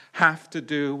 tests have to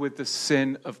do with the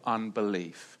sin of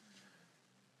unbelief.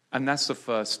 And that's the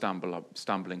first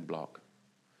stumbling block.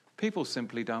 People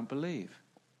simply don't believe.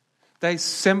 They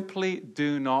simply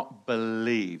do not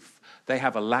believe. They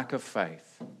have a lack of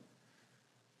faith.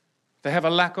 They have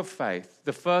a lack of faith.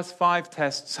 The first 5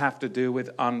 tests have to do with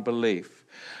unbelief.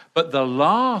 But the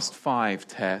last 5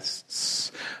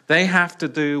 tests, they have to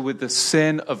do with the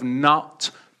sin of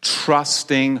not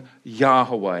trusting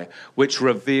Yahweh, which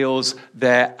reveals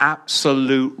their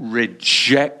absolute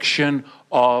rejection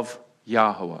of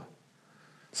Yahweh.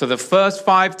 So the first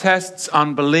 5 tests,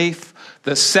 unbelief.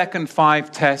 The second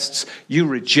 5 tests, you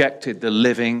rejected the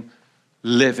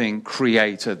living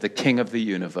creator, the king of the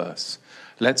universe.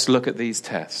 Let's look at these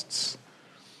tests.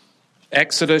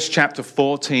 Exodus chapter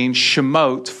 14,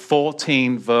 Shemot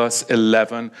 14, verse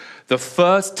 11. The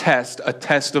first test, a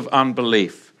test of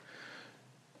unbelief.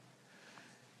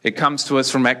 It comes to us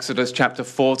from Exodus chapter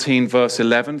 14, verse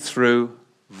 11 through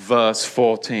verse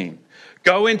 14.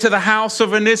 Go into the house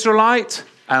of an Israelite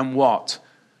and what?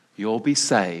 You'll be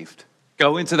saved.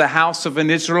 Go into the house of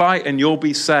an Israelite and you'll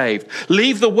be saved.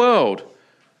 Leave the world.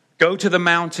 Go to the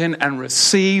mountain and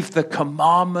receive the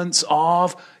commandments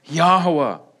of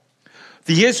Yahweh.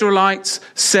 The Israelites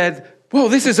said, well,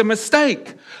 this is a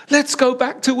mistake. Let's go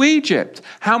back to Egypt.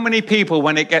 How many people,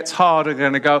 when it gets hard, are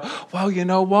going to go, well, you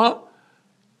know what?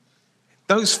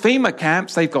 Those FEMA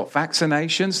camps, they've got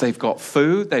vaccinations, they've got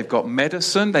food, they've got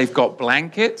medicine, they've got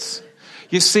blankets.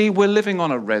 You see, we're living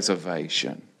on a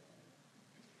reservation.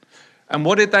 And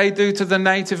what did they do to the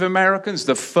Native Americans,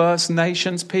 the First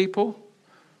Nations people?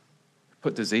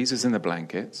 Put diseases in the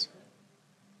blankets,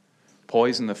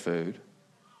 poison the food,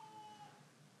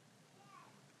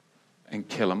 and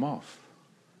kill them off.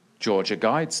 Georgia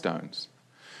Guidestones.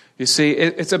 You see,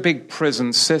 it's a big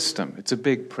prison system. It's a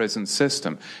big prison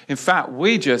system. In fact,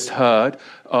 we just heard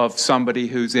of somebody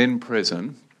who's in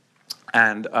prison,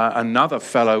 and another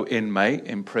fellow inmate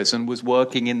in prison was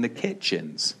working in the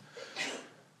kitchens.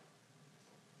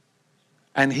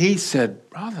 And he said,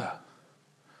 brother,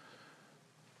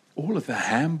 all of the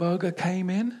hamburger came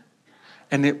in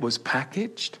and it was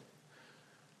packaged.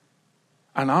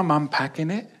 And I'm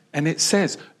unpacking it and it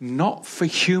says, not for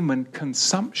human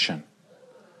consumption.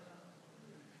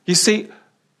 You see,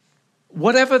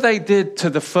 whatever they did to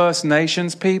the First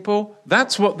Nations people,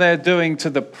 that's what they're doing to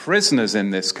the prisoners in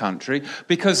this country,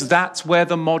 because that's where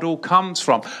the model comes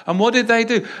from. And what did they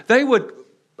do? They would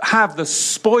have the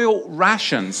spoiled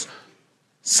rations,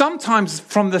 sometimes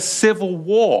from the Civil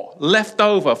War, left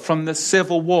over from the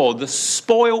Civil War, the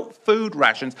spoiled food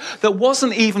rations that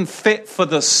wasn't even fit for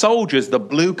the soldiers, the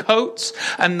blue coats,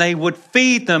 and they would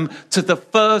feed them to the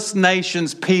First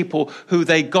Nations people who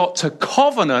they got to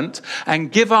covenant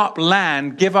and give up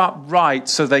land, give up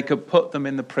rights so they could put them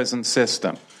in the prison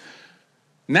system.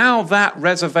 Now that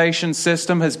reservation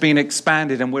system has been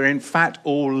expanded and we're in fact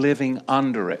all living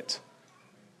under it.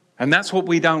 And that's what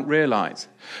we don't realize.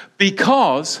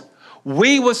 Because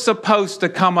we were supposed to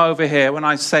come over here, when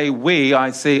I say we, I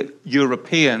say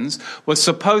Europeans, were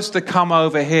supposed to come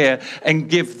over here and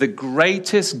give the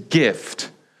greatest gift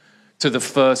to the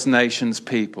First Nations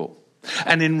people.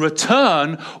 And in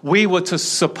return, we were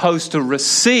supposed to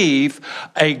receive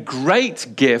a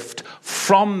great gift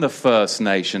from the First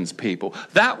Nations people.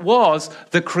 That was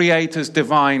the Creator's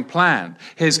divine plan,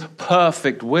 his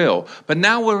perfect will. But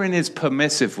now we're in his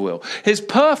permissive will. His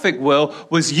perfect will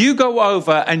was you go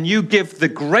over and you give the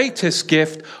greatest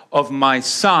gift of my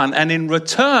son, and in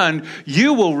return,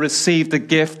 you will receive the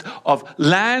gift of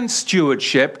land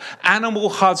stewardship, animal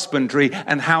husbandry,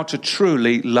 and how to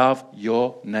truly love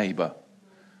your neighbor.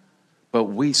 But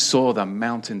we saw the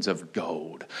mountains of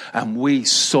gold, and we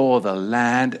saw the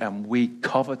land, and we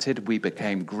coveted, we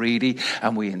became greedy,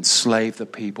 and we enslaved the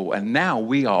people. And now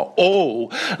we are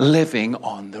all living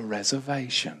on the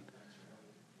reservation.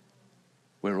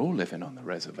 We're all living on the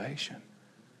reservation.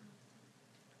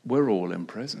 We're all in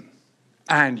prison.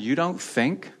 And you don't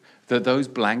think that those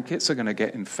blankets are going to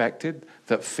get infected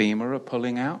that FEMA are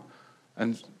pulling out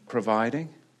and providing?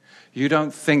 You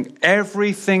don't think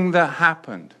everything that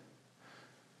happened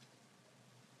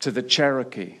to the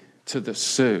Cherokee, to the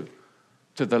Sioux,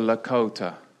 to the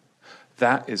Lakota,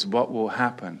 that is what will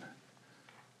happen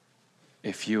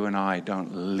if you and I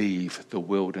don't leave the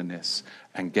wilderness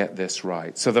and get this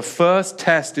right. So the first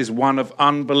test is one of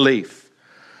unbelief.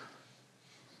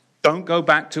 Don't go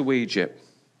back to Egypt.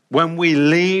 When we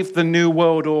leave the New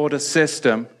World Order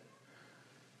system,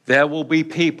 there will be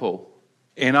people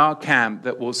in our camp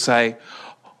that will say,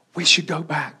 we should go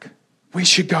back. We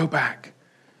should go back.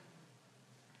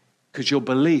 Because your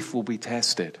belief will be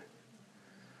tested.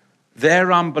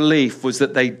 Their unbelief was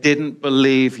that they didn't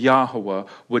believe Yahweh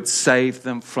would save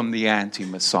them from the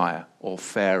anti-Messiah or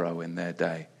Pharaoh in their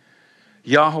day.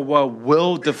 Yahweh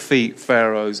will defeat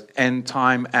Pharaoh's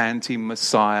end-time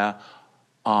anti-Messiah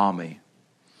army.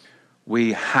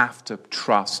 We have to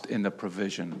trust in the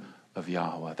provision of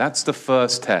Yahweh. That's the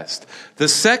first test. The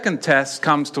second test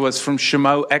comes to us from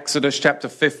Shemo, Exodus chapter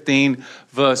 15,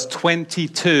 verse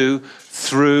 22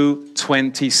 through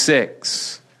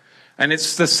 26. And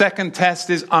it's the second test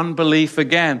is unbelief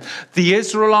again. The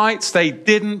Israelites, they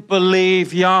didn't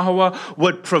believe Yahweh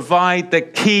would provide the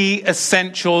key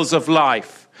essentials of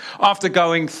life. After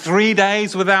going 3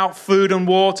 days without food and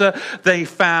water, they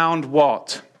found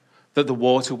what? That the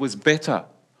water was bitter.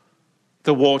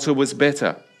 The water was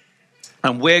bitter.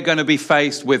 And we're going to be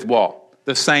faced with what?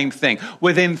 The same thing.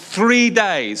 Within 3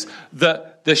 days,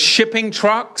 the shipping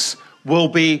trucks will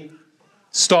be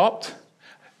stopped.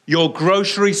 Your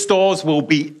grocery stores will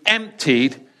be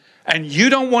emptied. And you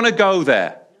don't want to go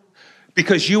there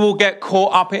because you will get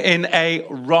caught up in a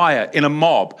riot, in a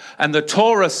mob. And the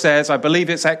Torah says, I believe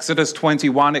it's Exodus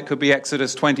 21, it could be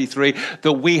Exodus 23,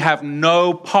 that we have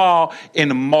no part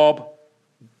in mob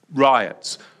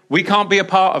riots. We can't be a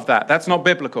part of that. That's not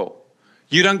biblical.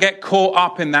 You don't get caught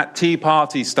up in that Tea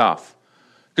Party stuff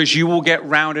because you will get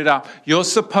rounded up. You're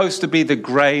supposed to be the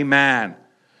gray man.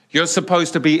 You're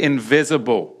supposed to be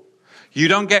invisible. You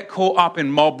don't get caught up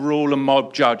in mob rule and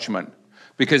mob judgment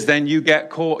because then you'll get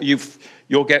caught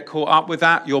up with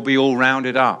that. You'll be all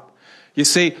rounded up. You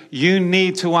see, you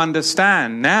need to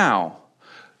understand now,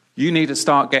 you need to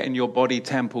start getting your body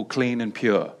temple clean and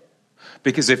pure.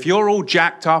 Because if you're all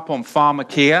jacked up on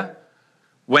pharmakia,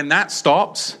 when that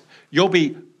stops, you'll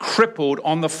be crippled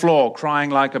on the floor crying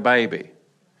like a baby.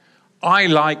 I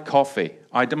like coffee.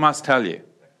 I must tell you.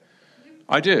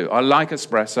 I do. I like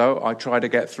espresso. I try to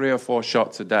get 3 or 4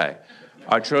 shots a day.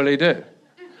 I truly do.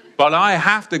 But I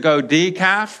have to go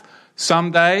decaf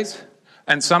some days,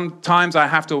 and sometimes I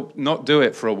have to not do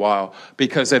it for a while.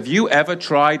 Because have you ever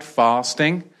tried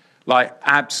fasting, like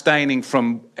abstaining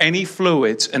from any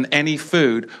fluids and any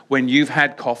food when you've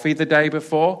had coffee the day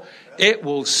before? It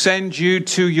will send you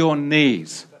to your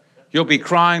knees. You'll be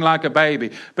crying like a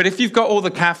baby. But if you've got all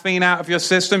the caffeine out of your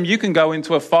system, you can go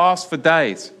into a fast for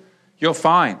days. You're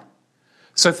fine.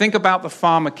 So think about the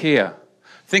pharmacia.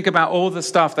 Think about all the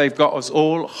stuff they've got us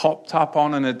all hopped up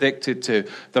on and addicted to.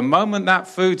 The moment that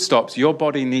food stops, your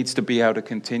body needs to be able to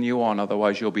continue on.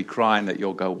 Otherwise, you'll be crying that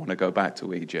you'll want to go back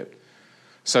to Egypt.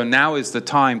 So now is the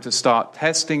time to start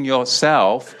testing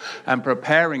yourself and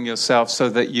preparing yourself so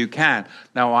that you can.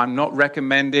 Now, I'm not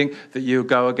recommending that you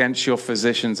go against your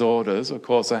physician's orders. Of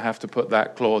course, I have to put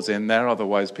that clause in there.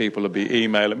 Otherwise, people will be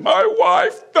emailing, my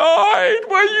wife died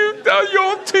when you done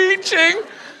your teaching.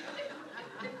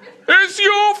 It's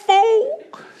your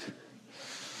fault.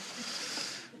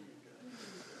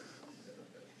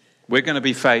 We're going to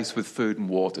be faced with food and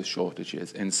water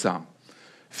shortages in some.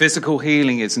 Physical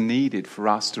healing is needed for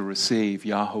us to receive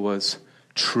Yahweh's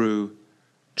true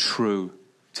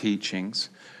teachings.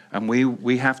 And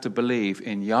we have to believe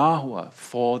in Yahweh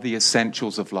for the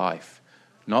essentials of life,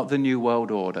 not the New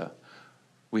World Order.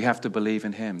 We have to believe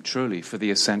in him, truly, for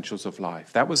the essentials of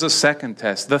life. That was the second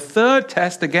test. The third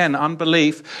test, again,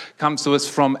 unbelief, comes to us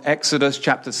from Exodus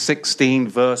chapter 16,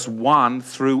 verse 1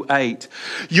 through 8.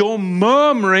 Your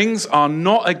murmurings are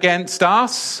not against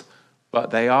us,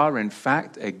 but they are, in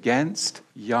fact, against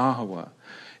Yahweh.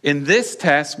 In this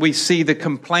test, we see the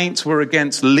complaints were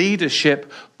against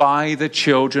leadership by the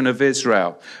children of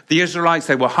Israel. The Israelites,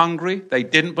 they were hungry. They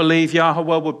didn't believe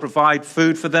Yahweh would provide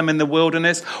food for them in the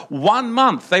wilderness. 1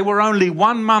 month, they were only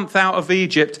 1 month out of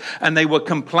Egypt, and they were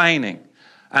complaining.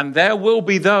 And there will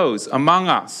be those among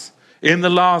us in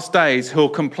the last days who'll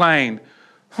complain,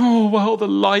 oh, well, the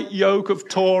light yoke of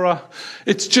Torah,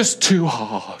 it's just too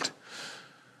hard.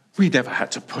 We never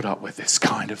had to put up with this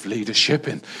kind of leadership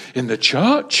in the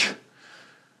church.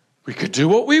 We could do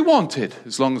what we wanted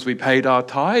as long as we paid our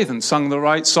tithe and sung the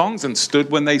right songs and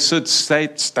stood when they said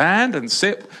stand and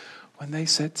sit when they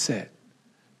said sit.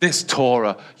 This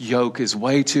Torah yoke is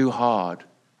way too hard.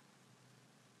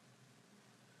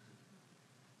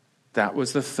 That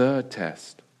was the third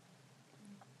test.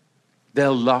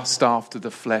 They'll lust after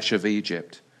the flesh of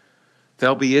Egypt.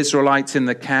 There'll be Israelites in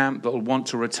the camp that will want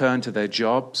to return to their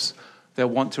jobs. They'll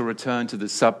want to return to the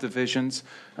subdivisions.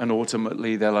 And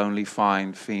ultimately, they'll only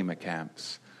find FEMA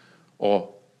camps or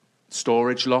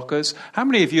storage lockers. How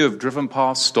many of you have driven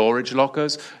past storage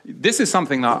lockers? This is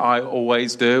something that I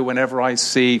always do whenever I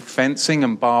see fencing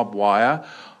and barbed wire.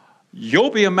 You'll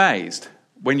be amazed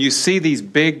when you see these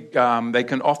big, they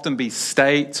can often be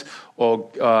state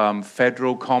or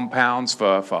federal compounds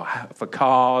for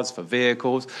cars, for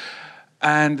vehicles.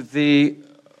 And the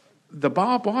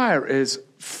barbed wire is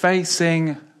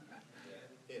facing,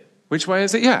 which way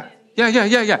is it? Yeah.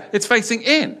 It's facing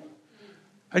in.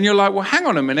 And you're like, well, hang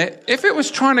on a minute. If it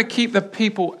was trying to keep the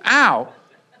people out,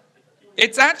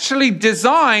 it's actually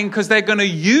designed because they're going to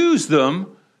use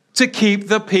them to keep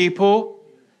the people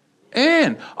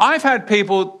in. I've had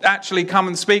people actually come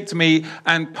and speak to me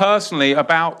and personally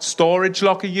about storage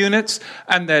locker units,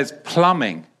 and there's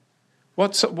plumbing.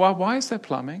 Why is there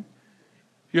plumbing?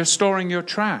 You're storing your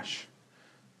trash.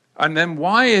 And then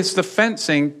why is the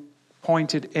fencing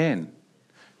pointed in?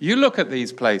 You look at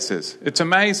these places. It's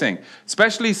amazing.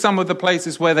 Especially some of the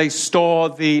places where they store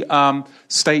the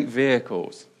state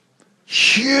vehicles.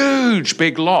 Huge,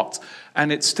 big lot.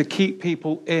 And it's to keep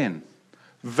people in.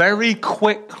 Very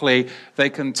quickly, they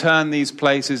can turn these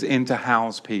places into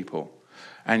house people.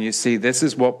 And you see, this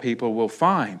is what people will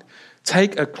find.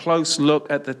 Take a close look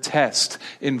at the test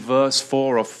in verse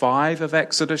 4 or 5 of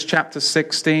Exodus chapter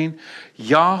 16.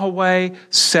 Yahweh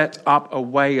set up a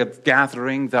way of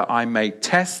gathering that I may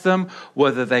test them,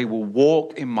 whether they will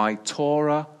walk in my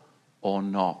Torah or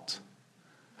not.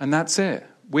 And that's it.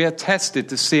 We are tested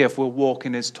to see if we'll walk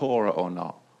in his Torah or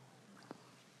not.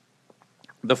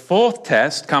 The fourth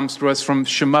test comes to us from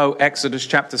Shemot, Exodus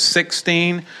chapter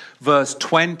 16, verse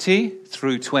 20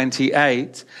 through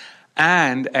 28.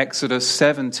 And Exodus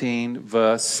 17,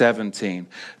 verse 17.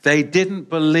 They didn't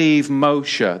believe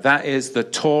Moshe, that is the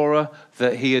Torah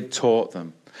that he had taught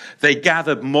them. They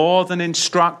gathered more than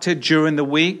instructed during the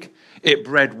week. It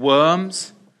bred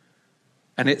worms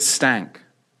and it stank.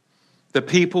 The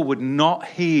people would not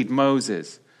heed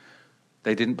Moses.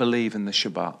 They didn't believe in the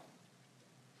Shabbat.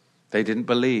 They didn't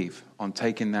believe on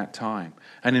taking that time.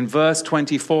 And in verse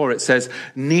 24 it says,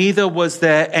 neither was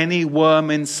there any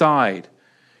worm inside.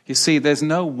 You see, there's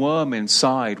no worm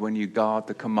inside when you guard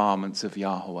the commandments of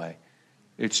Yahweh.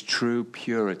 It's true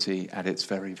purity at its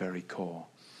very, very core.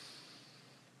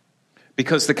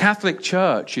 Because the Catholic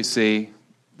Church, you see,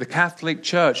 the Catholic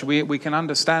Church, we can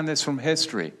understand this from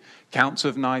history. Counts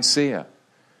of Nicaea.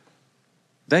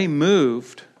 They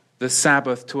moved the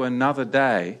Sabbath to another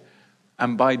day,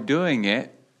 and by doing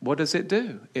it, what does it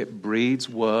do? It breeds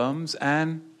worms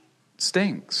and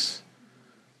stinks.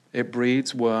 It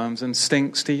breeds worms and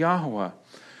stinks to Yahweh.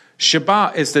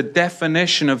 Shabbat is the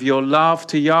definition of your love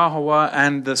to Yahweh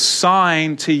and the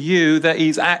sign to you that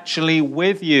he's actually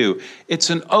with you.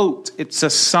 It's an oath. It's a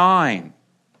sign.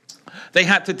 They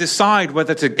had to decide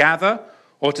whether to gather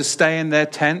or to stay in their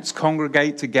tents,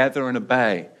 congregate together and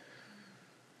obey.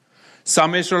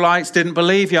 Some Israelites didn't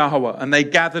believe Yahweh and they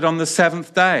gathered on the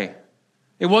seventh day.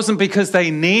 It wasn't because they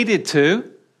needed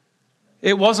to.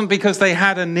 It wasn't because they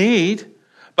had a need,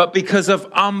 but because of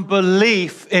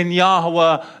unbelief in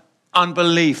Yahweh,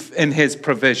 unbelief in his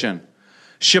provision.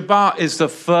 Shabbat is the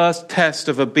first test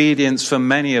of obedience for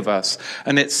many of us,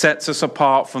 and it sets us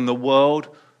apart from the world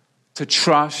to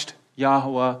trust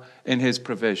Yahweh in his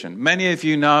provision. Many of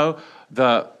you know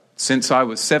that since I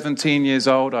was 17 years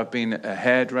old, I've been a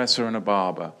hairdresser and a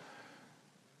barber.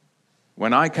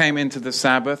 When I came into the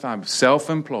Sabbath, I'm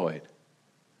self-employed.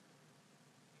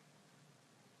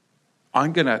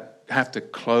 I'm going to have to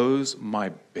close my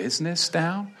business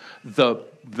down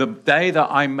the day that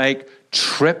I make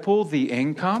triple the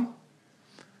income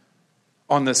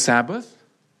on the Sabbath?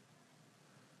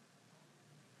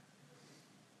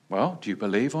 Well, do you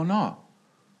believe or not?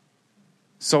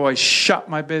 So I shut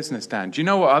my business down. Do you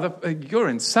know what you're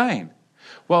insane.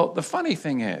 Well, the funny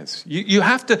thing is, you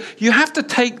have to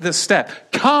take the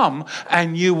step. Come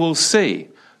and you will see.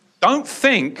 Don't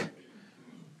think,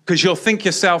 because you'll think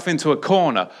yourself into a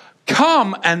corner.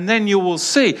 Come and then you will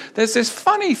see. There's this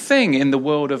funny thing in the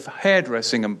world of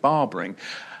hairdressing and barbering,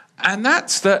 and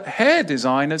that's that hair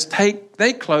designers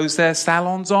they close their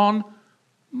salons on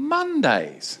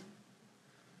Mondays.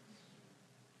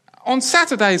 On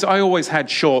Saturdays, I always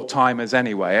had short timers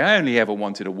anyway. I only ever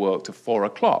wanted to work to 4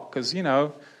 o'clock because,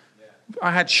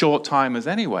 I had short timers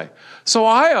anyway. So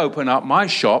I open up my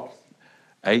shop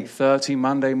 8:30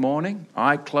 Monday morning.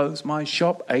 I close my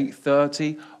shop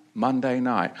 8:30 Monday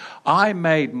night. I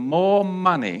made more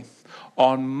money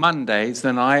on Mondays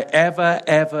than I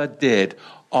ever did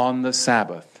on the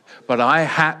Sabbath. But I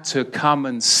had to come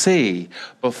and see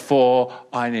before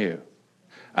I knew.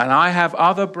 And I have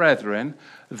other brethren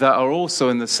that are also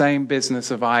in the same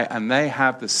business of I, and they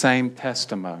have the same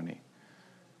testimony.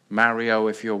 Mario,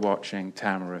 if you're watching,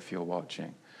 Tamara, if you're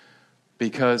watching.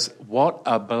 Because what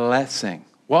a blessing.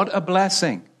 What a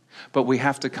blessing. But we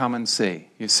have to come and see.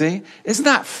 You see? Isn't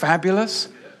that fabulous?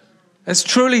 It's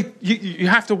truly, you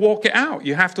have to walk it out.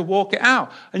 You have to walk it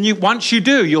out. And once you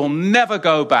do, you'll never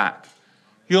go back.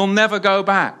 You'll never go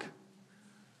back.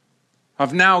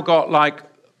 I've now got like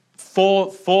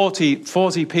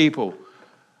 40 people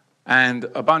and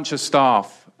a bunch of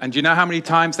staff. And do you know how many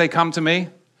times they come to me?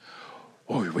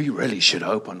 Oh, we really should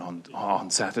open on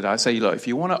Saturday. I say, look, if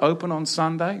you want to open on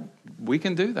Sunday, we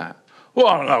can do that.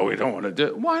 Well, no, we don't want to do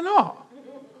it. Why not?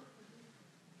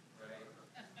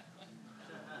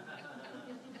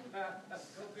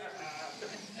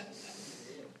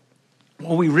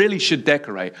 Well, we really should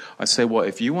decorate. I say, well,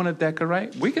 if you want to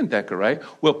decorate, we can decorate.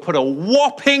 We'll put a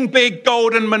whopping big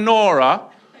golden menorah.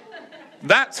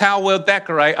 That's how we'll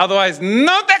decorate. Otherwise,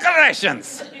 no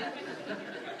decorations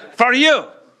for you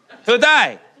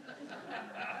today.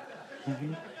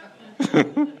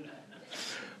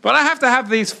 But I have to have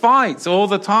these fights all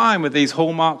the time with these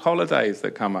Hallmark holidays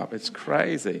that come up. It's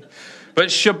crazy. But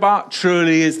Shabbat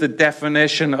truly is the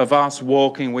definition of us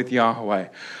walking with Yahweh.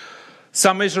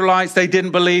 Some Israelites, they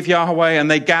didn't believe Yahweh and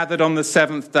they gathered on the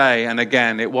seventh day. And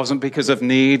again, it wasn't because of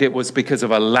need. It was because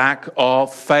of a lack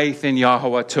of faith in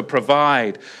Yahweh to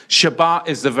provide. Shabbat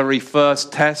is the very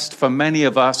first test for many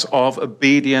of us of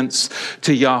obedience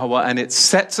to Yahweh. And it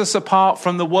sets us apart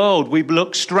from the world. We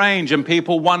look strange and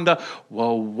people wonder,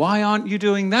 well, why aren't you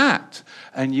doing that?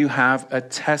 And you have a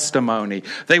testimony.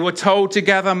 They were told to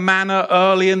gather manna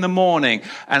early in the morning.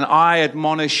 And I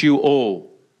admonish you all.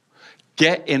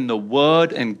 Get in the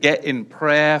word and get in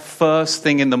prayer first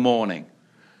thing in the morning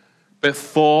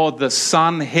before the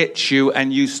sun hits you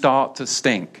and you start to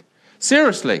stink.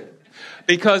 Seriously.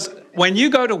 Because when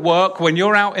you go to work, when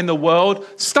you're out in the world,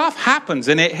 stuff happens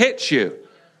and it hits you.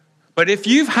 But if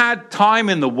you've had time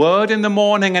in the Word in the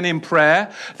morning and in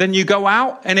prayer, then you go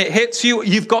out and it hits you.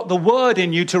 You've got the Word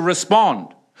in you to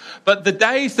respond. But the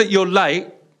days that you're late,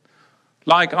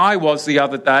 like I was the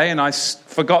other day, and I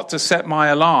forgot to set my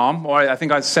alarm, or I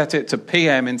think I set it to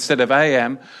PM instead of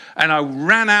AM, and I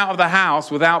ran out of the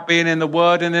house without being in the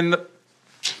Word, and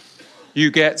you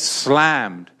get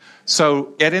slammed.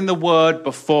 So get in the Word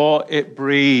before it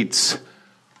breeds.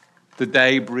 The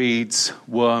day breeds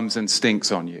worms and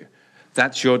stinks on you.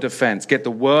 That's your defense. Get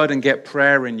the Word and get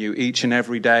prayer in you each and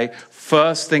every day,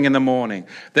 first thing in the morning.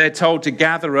 They're told to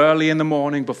gather early in the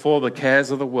morning before the cares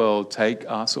of the world take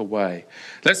us away.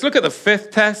 Let's look at the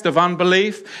fifth test of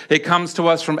unbelief. It comes to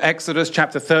us from Exodus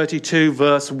chapter 32,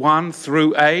 verse 1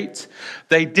 through 8.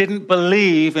 They didn't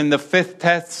believe in the fifth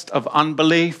test of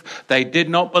unbelief. They did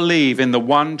not believe in the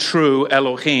one true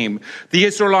Elohim. The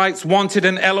Israelites wanted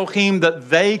an Elohim that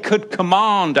they could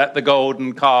command at the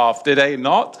golden calf, did they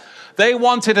not? They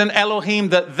wanted an Elohim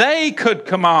that they could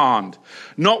command,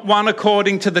 not one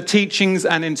according to the teachings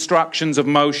and instructions of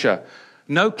Moshe.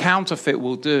 No counterfeit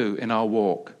will do in our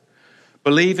walk.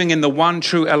 Believing in the one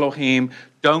true Elohim,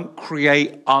 don't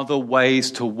create other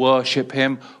ways to worship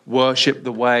him. Worship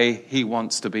the way he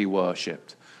wants to be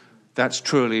worshipped. That's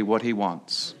truly what he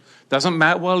wants. Doesn't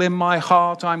matter, well, in my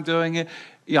heart I'm doing it.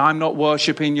 Yeah, I'm not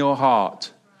worshiping your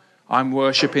heart. I'm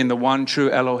worshiping the one true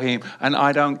Elohim, and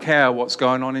I don't care what's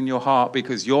going on in your heart,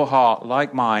 because your heart,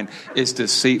 like mine, is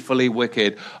deceitfully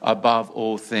wicked above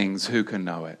all things. Who can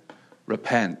know it?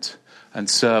 Repent and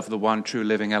serve the one true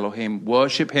living Elohim.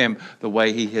 Worship him the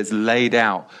way he has laid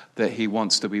out that he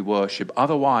wants to be worshipped.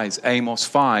 Otherwise, Amos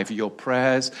 5, your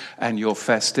prayers and your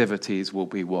festivities will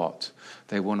be what?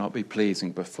 They will not be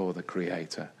pleasing before the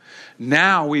Creator.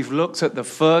 Now we've looked at the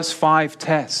first 5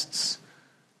 tests.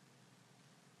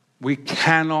 We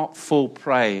cannot fall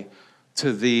prey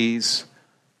to these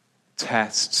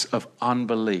tests of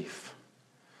unbelief,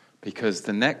 because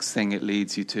the next thing it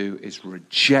leads you to is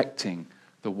rejecting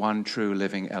the one true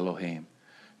living Elohim.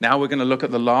 Now we're going to look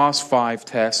at the last 5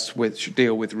 tests which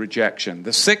deal with rejection. The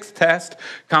 6th test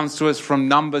comes to us from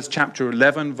Numbers chapter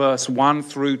 11, verse 1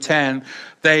 through 10.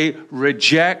 They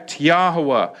reject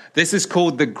Yahweh. This is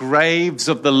called the graves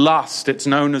of the lust. It's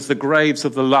known as the graves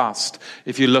of the lust.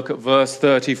 If you look at verse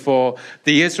 34,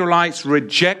 the Israelites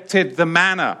rejected the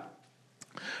manna.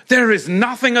 There is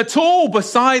nothing at all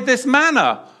beside this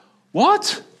manna.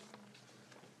 What?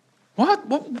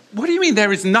 What do you mean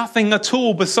there is nothing at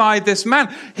all beside this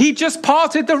man? He just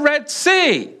parted the Red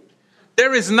Sea.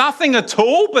 There is nothing at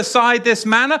all beside this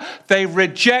manna. They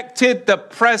rejected the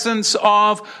presence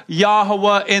of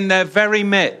Yahweh in their very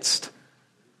midst.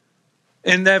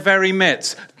 In their very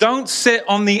midst. Don't sit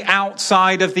on the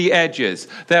outside of the edges.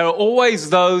 There are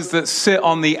always those that sit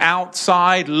on the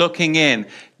outside looking in.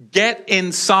 Get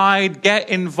inside, get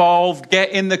involved,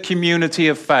 get in the community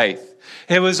of faith.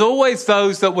 There was always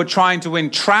those that were trying to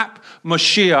entrap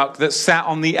Mashiach that sat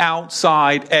on the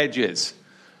outside edges.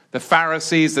 The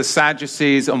Pharisees, the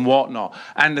Sadducees, and whatnot.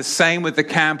 And the same with the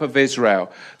camp of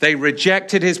Israel. They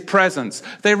rejected his presence.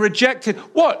 They rejected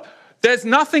what? There's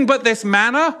nothing but this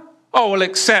manna? Oh, well,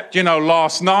 except,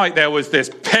 last night there was this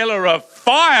pillar of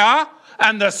fire,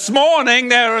 and this morning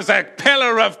there was a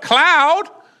pillar of cloud.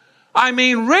 I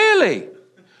mean, really?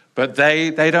 But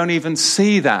they don't even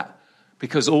see that.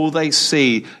 Because all they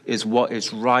see is what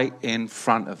is right in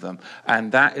front of them.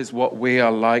 And that is what we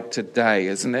are like today,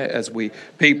 isn't it?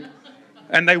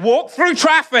 And they walk through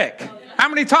traffic. How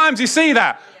many times you see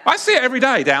that? I see it every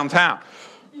day downtown.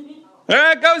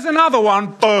 There goes another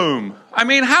one. Boom. I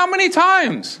mean, how many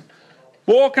times?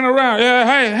 Walking around. Yeah,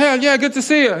 hey, yeah, good to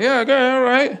see you. Yeah, good, all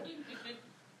right.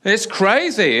 It's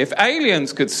crazy. If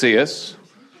aliens could see us,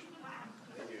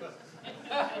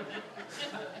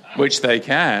 which they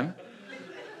can.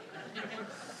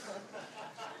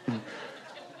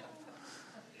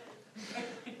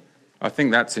 I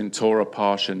think that's in Torah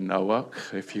Parsha Noah,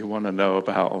 if you want to know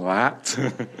about that.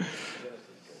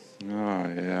 Oh,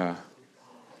 yeah.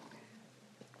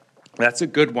 That's a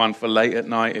good one for late at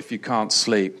night if you can't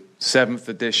sleep. 7th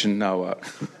edition Noah.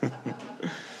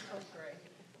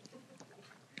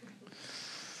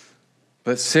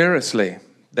 But seriously,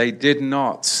 they did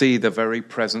not see the very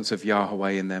presence of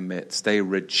Yahweh in their midst. They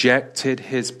rejected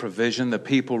his provision. The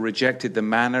people rejected the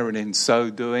manna, and in so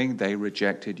doing, they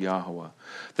rejected Yahweh.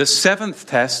 The 7th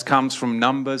test comes from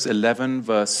Numbers 11,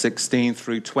 verse 16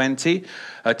 through 20,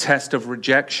 a test of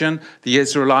rejection. The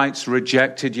Israelites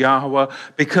rejected Yahweh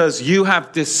because you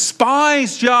have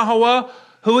despised Yahweh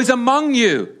who is among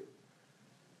you.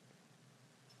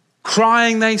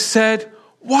 Crying, they said,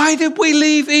 Why did we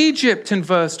leave Egypt in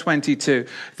verse 22?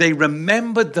 They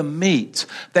remembered the meat.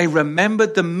 They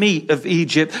remembered the meat of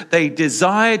Egypt. They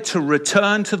desired to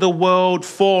return to the world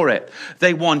for it.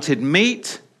 They wanted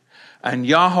meat, and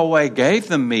Yahweh gave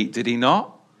them meat, did he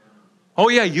not? Oh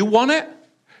yeah, you want it?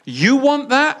 You want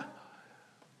that?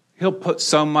 He'll put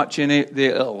so much in it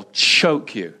that it'll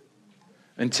choke you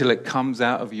until it comes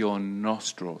out of your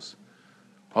nostrils.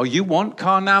 Oh, you want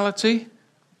carnality?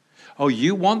 Oh,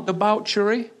 you want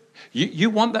debauchery? You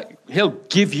want that? He'll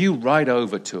give you right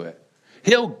over to it.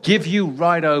 He'll give you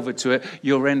right over to it.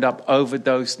 You'll end up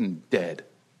overdosed and dead.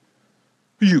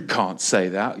 You can't say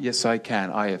that. Yes, I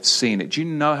can. I have seen it. Do you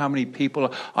know how many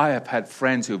people? I have had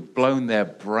friends who've blown their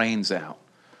brains out.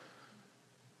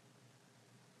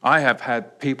 I have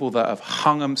had people that have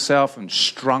hung themselves and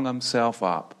strung themselves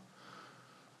up.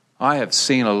 I have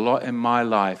seen a lot in my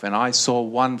life, and I saw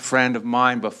one friend of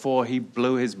mine before he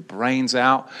blew his brains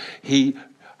out. He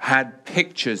had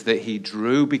pictures that he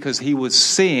drew because he was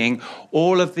seeing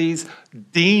all of these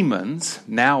demons,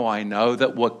 now I know,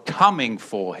 that were coming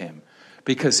for him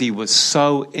because he was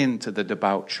so into the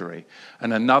debauchery.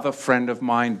 And another friend of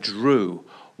mine drew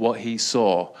what he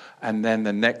saw, and then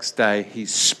the next day he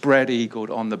spread-eagled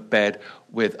on the bed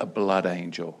with a blood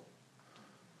angel.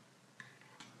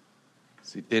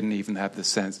 So he didn't even have the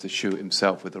sense to shoot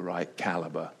himself with the right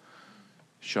caliber.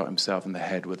 Shot himself in the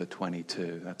head with a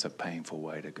 .22. That's a painful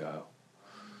way to go.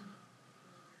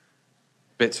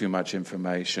 Bit too much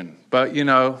information. But, you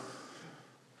know,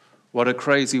 what a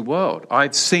crazy world.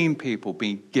 I've seen people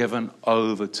be given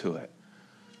over to it.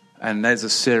 And there's a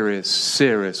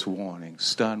serious warning,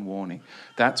 stern warning.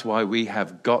 That's why we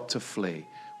have got to flee.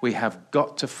 We have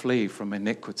got to flee from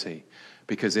iniquity.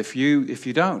 Because if you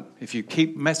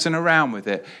keep messing around with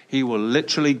it, he will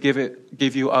literally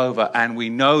give you over. And we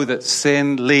know that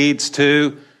sin leads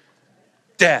to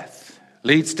death.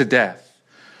 Leads to death.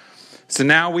 So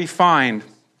now we find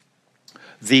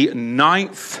that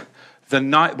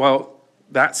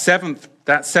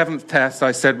seventh test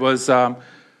I said was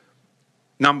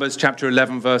Numbers chapter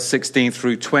 11, verse 16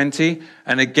 through 20.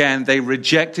 And again, they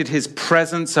rejected his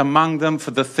presence among them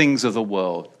for the things of the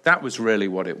world. That was really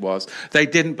what it was. They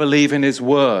didn't believe in his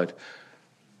word.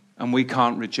 And we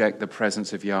can't reject the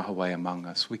presence of Yahweh among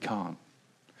us. We can't.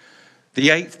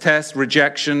 The eighth test,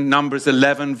 rejection, Numbers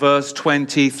 11, verse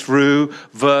 20 through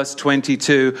verse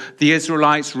 22. The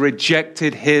Israelites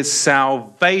rejected his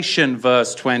salvation,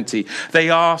 verse 20.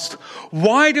 They asked,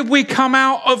 why did we come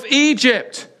out of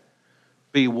Egypt?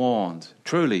 Be warned,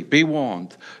 truly, be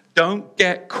warned. Don't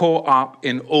get caught up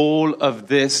in all of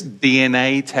this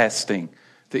DNA testing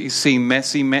that you see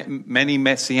many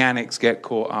messianics get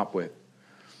caught up with.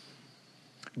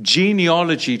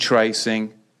 Genealogy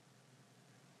tracing,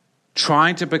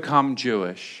 trying to become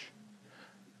Jewish,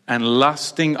 and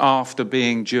lusting after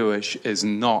being Jewish is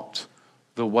not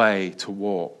the way to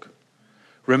walk.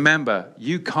 Remember,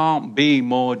 you can't be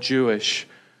more Jewish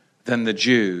than the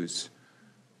Jews,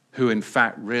 who in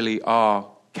fact really are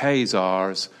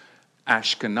Khazars,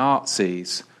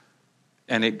 Ashkenazis,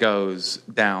 and it goes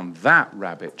down that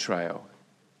rabbit trail.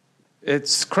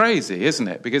 It's crazy, isn't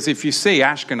it? Because if you see,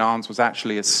 Ashkenaz was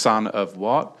actually a son of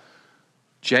what?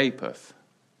 Japheth.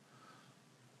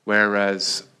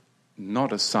 Whereas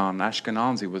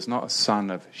Ashkenazi was not a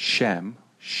son of Shem,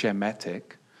 Shemitic.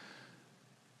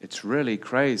 It's really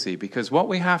crazy because what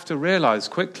we have to realize,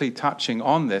 quickly touching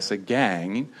on this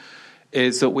again,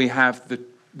 is that we have the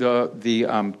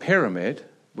pyramid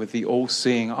with the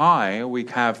all-seeing eye. We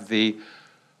have the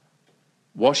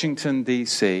Washington,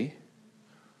 D.C.,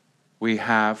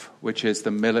 which is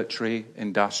the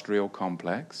military-industrial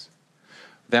complex.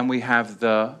 Then we have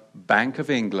the Bank of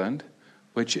England,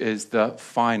 which is the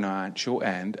financial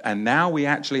end. And now we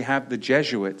actually have the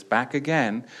Jesuits back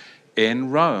again in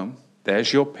Rome.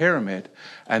 There's your pyramid.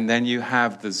 And then you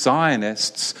have the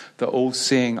Zionists, the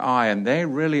all-seeing eye, and they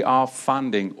really are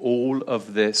funding all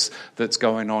of this that's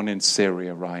going on in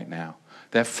Syria right now.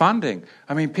 They're funding.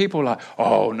 I mean, people are like,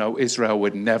 oh, no, Israel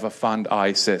would never fund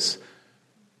ISIS.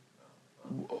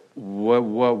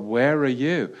 Where are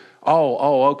you?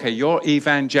 Oh, okay, you're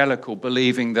evangelical,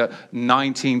 believing that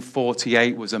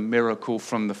 1948 was a miracle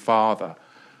from the Father.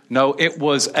 No, it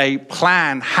was a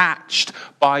plan hatched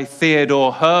by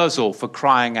Theodore Herzl, for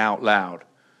crying out loud,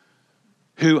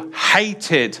 who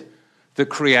hated the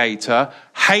Creator,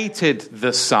 hated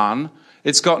the Son.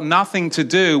 It's got nothing to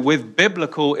do with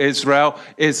biblical Israel.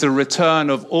 It's the return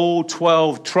of all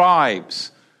 12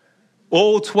 tribes,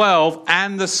 all 12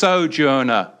 and the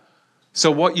sojourner.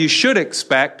 So what you should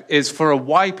expect is for a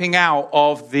wiping out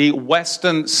of the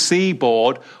western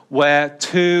seaboard, where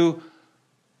two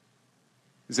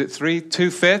Is it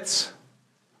 2/5?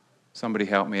 Somebody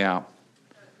help me out.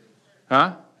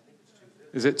 Huh?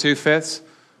 Is it 2/5?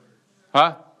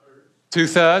 Huh?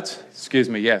 2/3? Excuse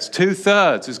me, yes.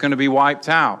 2/3 is going to be wiped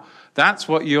out. That's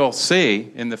what you'll see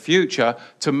in the future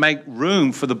to make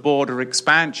room for the border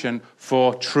expansion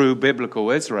for true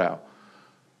biblical Israel.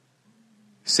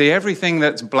 See, everything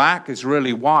that's black is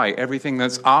really white. Everything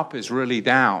that's up is really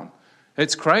down.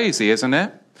 It's crazy, isn't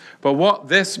it? But what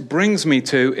this brings me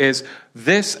to is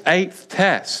this 8th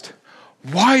test.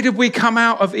 Why did we come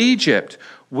out of Egypt?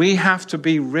 We have to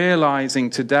be realizing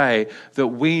today that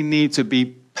we need to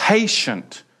be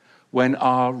patient when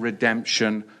our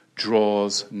redemption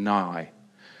draws nigh.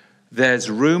 There's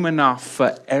room enough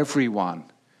for everyone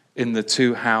in the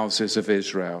 2 houses of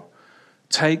Israel.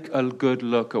 Take a good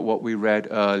look at what we read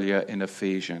earlier in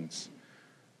Ephesians.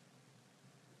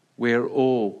 We're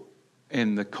all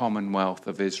in the commonwealth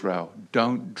of Israel.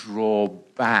 Don't draw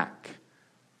back.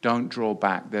 Don't draw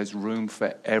back. There's room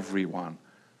for everyone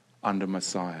under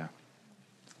Messiah.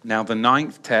 Now the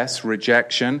 9th test,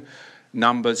 rejection,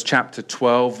 Numbers chapter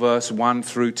 12, verse 1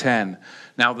 through 10.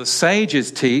 Now the sages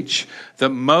teach that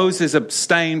Moses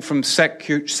abstained from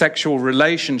sexual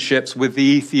relationships with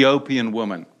the Ethiopian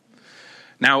woman.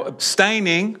 Now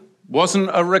abstaining wasn't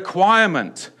a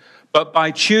requirement, but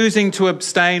by choosing to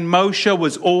abstain, Moshe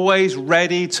was always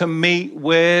ready to meet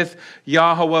with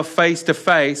Yahweh face to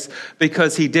face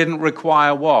because he didn't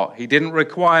require what? He didn't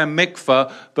require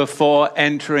mikveh before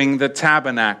entering the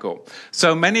tabernacle.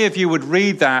 So many of you would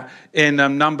read that in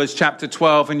Numbers chapter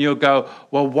 12 and you'll go,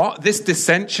 well, what? This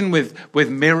dissension with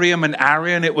Miriam and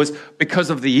Aaron, it was because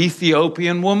of the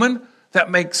Ethiopian woman? That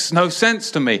makes no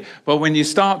sense to me. But when you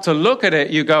start to look at it,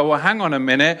 you go, well, hang on a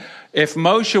minute. If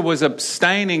Moshe was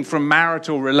abstaining from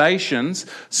marital relations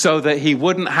so that he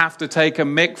wouldn't have to take a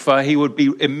mikveh, he would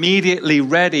be immediately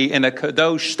ready in a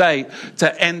kadosh state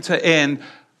to enter in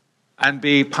and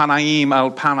be panaim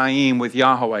al panaim with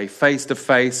Yahweh, face to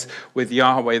face with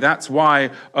Yahweh. That's why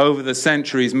over the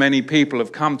centuries, many people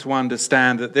have come to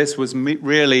understand that this was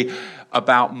really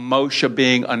about Moshe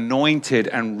being anointed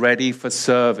and ready for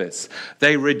service.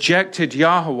 They rejected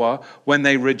Yahweh when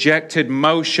they rejected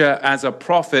Moshe as a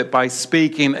prophet by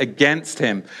speaking against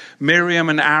him. Miriam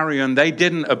and Aaron, they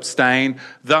didn't abstain.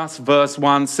 Thus, verse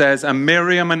 1 says, and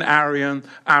Miriam and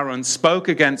Aaron spoke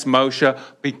against Moshe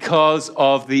because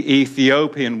of the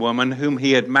Ethiopian woman whom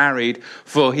he had married,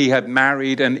 for he had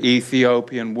married an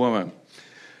Ethiopian woman.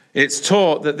 It's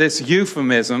taught that this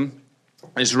euphemism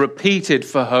is repeated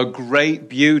for her great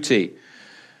beauty.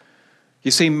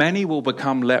 You see, many will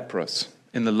become leprous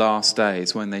in the last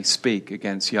days when they speak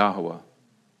against Yahweh,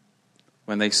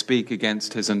 when they speak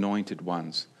against his anointed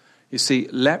ones. You see,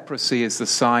 leprosy is the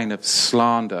sign of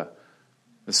slander,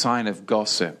 the sign of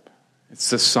gossip. It's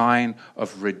the sign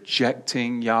of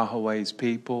rejecting Yahweh's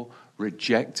people,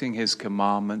 rejecting his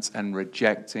commandments, and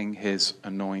rejecting his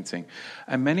anointing.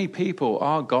 And many people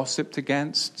are gossiped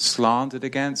against, slandered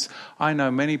against. I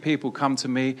know many people come to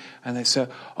me and they say,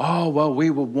 oh, well, we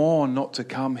were warned not to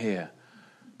come here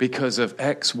because of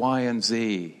X, Y, and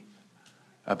Z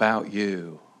about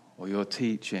you or your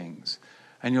teachings.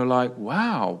 And you're like,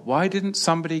 wow, why didn't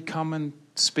somebody come and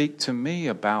speak to me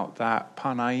about that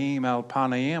Panaim el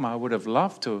Panaim? I would have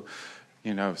loved to,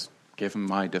 give them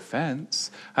my defense.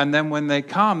 And then when they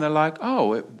come, they're like,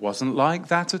 oh, it wasn't like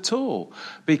that at all.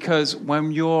 Because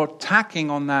when you're tacking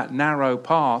on that narrow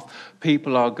path,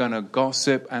 people are going to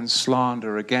gossip and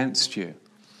slander against you.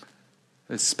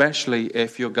 Especially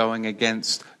if you're going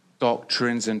against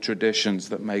doctrines and traditions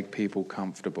that make people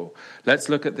comfortable. Let's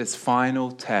look at this final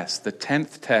test, the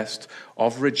 10th test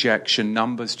of rejection,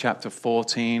 Numbers chapter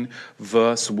 14,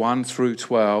 verse 1 through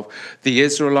 12. The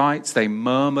Israelites, they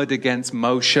murmured against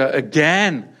Moshe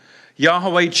again.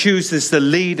 Yahweh chooses the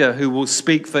leader who will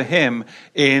speak for him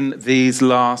in these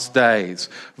last days.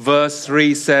 Verse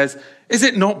 3 says, is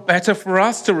it not better for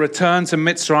us to return to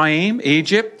Mitzrayim,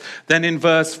 Egypt? Then in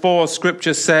verse 4,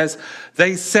 scripture says,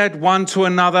 they said one to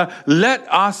another, let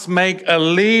us make a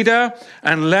leader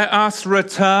and let us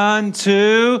return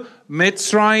to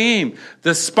Mitzrayim.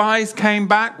 The spies came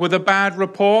back with a bad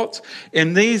report.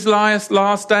 In these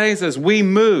last days, as we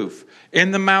move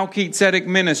in the Melchizedek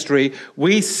ministry,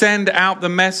 we send out the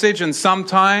message, and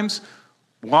sometimes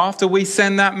after we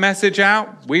send that message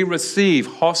out, we receive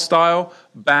hostile,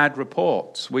 bad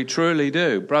reports. We truly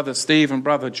do. Brother Steve and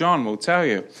Brother John will tell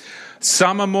you.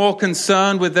 Some are more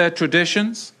concerned with their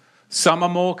traditions. Some are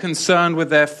more concerned with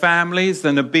their families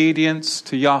than obedience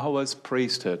to Yahweh's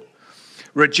priesthood.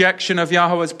 Rejection of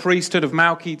Yahweh's priesthood of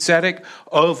Melchizedek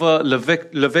over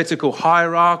Levitical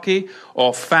hierarchy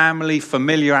or family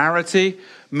familiarity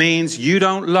means you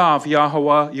don't love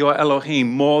Yahweh, your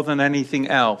Elohim, more than anything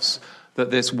else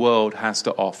that this world has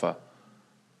to offer.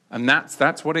 And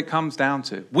that's what it comes down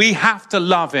to. We have to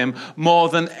love him more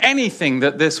than anything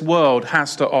that this world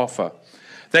has to offer.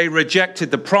 They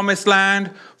rejected the promised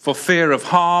land for fear of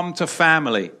harm to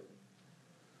family.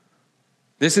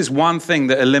 This is one thing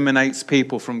that eliminates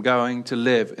people from going to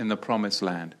live in the promised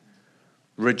land.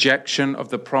 Rejection of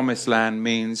the promised land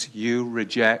means you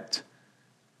reject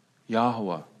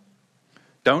Yahweh.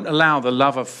 Don't allow the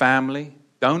love of family,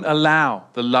 don't allow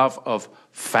the love of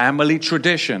family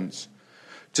traditions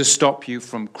to stop you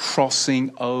from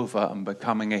crossing over and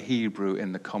becoming a Hebrew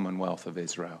in the Commonwealth of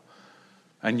Israel.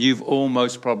 And you've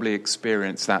almost probably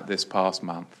experienced that this past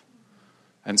month.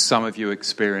 And some of you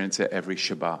experience it every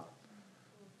Shabbat.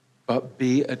 But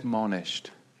be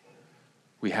admonished.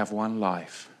 We have one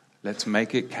life. Let's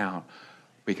make it count,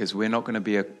 because we're not going to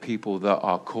be a people that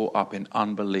are caught up in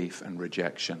unbelief and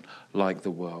rejection like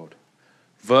the world.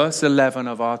 Verse 11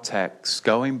 of our text,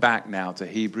 going back now to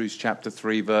Hebrews chapter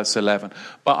 3, verse 11.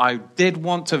 But I did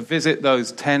want to visit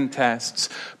those 10 tests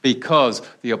because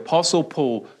the Apostle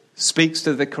Paul speaks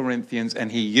to the Corinthians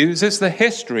and he uses the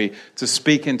history to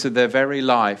speak into their very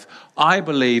life. I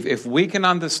believe if we can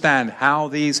understand how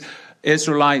these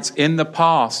Israelites in the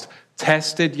past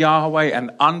tested Yahweh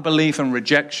and unbelief and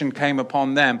rejection came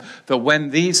upon them, that when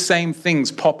these same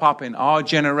things pop up in our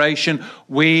generation,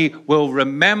 we will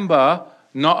remember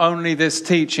not only this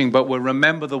teaching, but we'll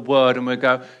remember the word and we'll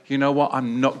go, you know what,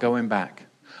 I'm not going back.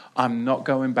 I'm not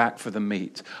going back for the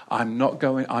meat. I'm not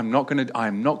going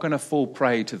to fall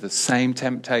prey to the same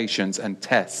temptations and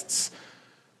tests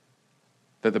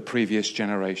that the previous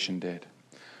generation did.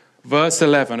 Verse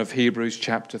 11 of Hebrews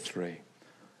chapter 3.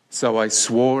 So I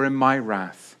swore in my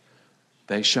wrath,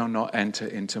 they shall not enter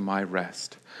into my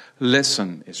rest.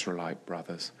 Listen, Israelite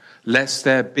brothers, lest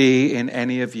there be in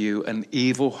any of you an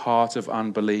evil heart of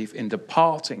unbelief in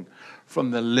departing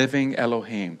from the living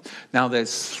Elohim. Now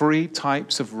there's 3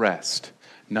 types of rest.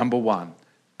 Number 1,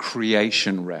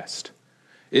 creation rest.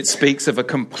 It speaks of a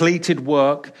completed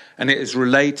work and it is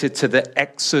related to the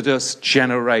Exodus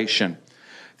generation.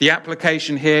 The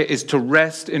application here is to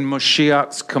rest in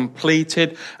Moshiach's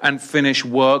completed and finished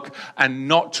work and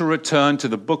not to return to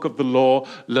the book of the law,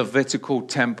 Levitical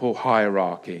temple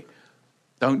hierarchy.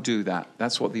 Don't do that.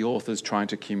 That's what the author's trying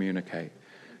to communicate.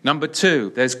 Number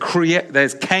 2, there's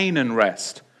Canaan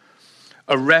rest.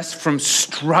 A rest from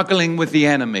struggling with the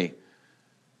enemy.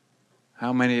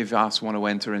 How many of us want to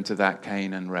enter into that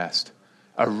Canaan rest?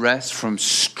 A rest from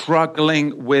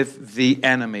struggling with the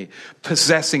enemy.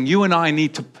 Possessing. You and I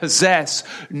need to possess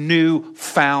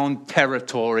new-found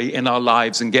territory in our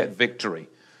lives and get victory.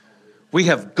 We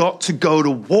have got to go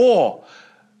to war.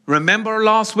 Remember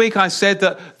last week I said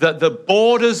that the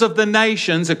borders of the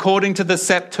nations, according to the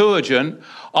Septuagint,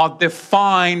 are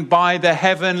defined by the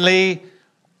heavenly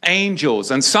angels.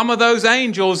 And some of those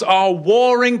angels are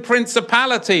warring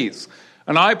principalities.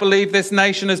 And I believe this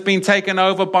nation has been taken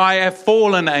over by a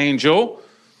fallen angel.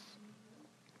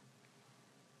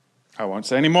 I won't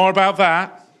say any more about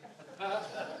that.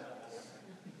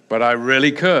 But I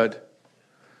really could.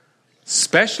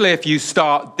 Especially if you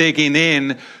start digging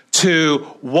in to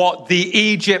what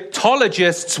the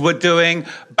Egyptologists were doing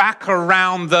back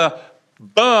around the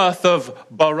birth of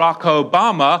Barack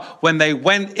Obama, when they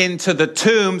went into the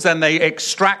tombs and they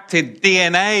extracted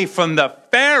DNA from the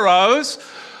pharaohs.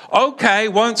 Okay,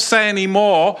 won't say any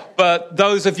more, but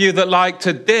those of you that like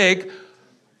to dig,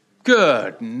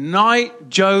 good night,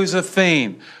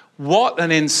 Josephine. What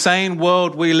an insane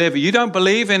world we live in. You don't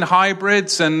believe in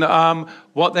hybrids and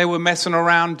what they were messing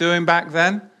around doing back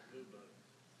then?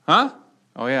 Huh?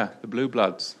 Oh yeah, the blue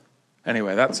bloods.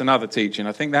 Anyway, that's another teaching.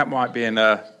 I think that might be in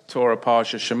Torah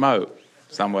Parsha Shemot,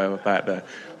 somewhere back there.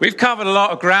 We've covered a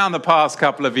lot of ground the past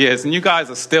couple of years, and you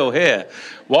guys are still here.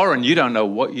 Warren, you don't know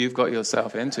what you've got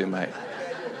yourself into, mate.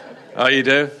 Oh, you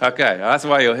do? Okay, that's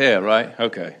why you're here, right?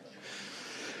 Okay.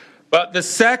 But the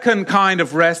second kind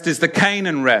of rest is the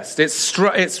Canaan rest.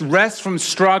 It's rest from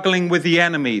struggling with the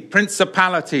enemy,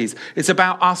 principalities. It's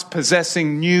about us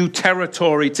possessing new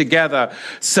territory together,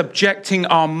 subjecting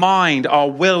our mind, our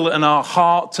will, and our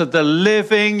heart to the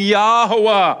living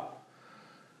Yahweh.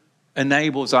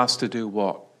 Enables us to do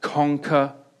what?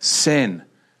 Conquer sin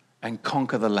and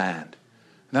conquer the land.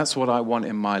 And that's what I want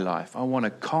in my life. I want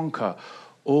to conquer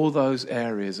all those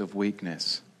areas of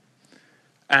weakness.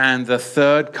 And the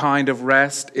third kind of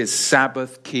rest is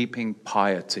Sabbath-keeping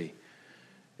piety.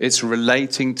 It's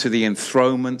relating to the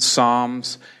enthronement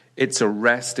psalms. It's a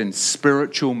rest in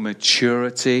spiritual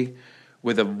maturity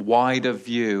with a wider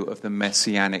view of the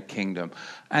messianic kingdom.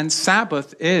 And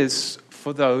Sabbath is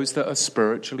for those that are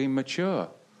spiritually mature.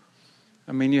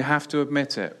 I mean, you have to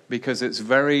admit it, because it's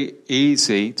very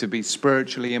easy to be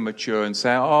spiritually immature and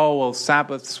say, oh, well,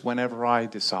 Sabbath's whenever I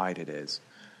decide it is.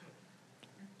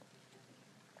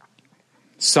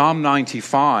 Psalm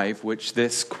 95, which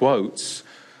this quotes,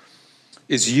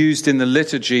 is used in the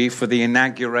liturgy for the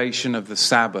inauguration of the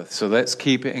Sabbath. So let's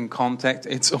keep it in context.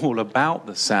 It's all about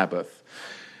the Sabbath.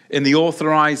 In the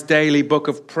authorized daily book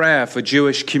of prayer for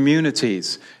Jewish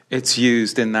communities, it's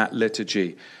used in that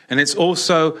liturgy. And it's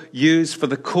also used for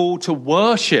the call to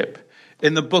worship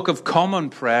in the Book of Common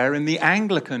Prayer in the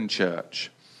Anglican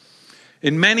Church.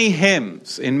 In many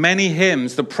hymns,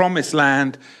 the Promised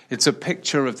Land, it's a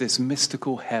picture of this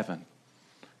mystical heaven.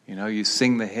 You know, you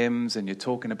sing the hymns and you're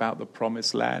talking about the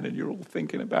Promised Land and you're all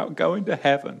thinking about going to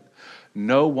heaven.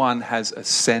 No one has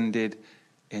ascended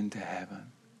into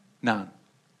heaven. None.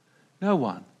 No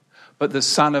one. But the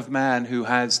Son of Man who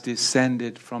has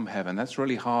descended from heaven. That's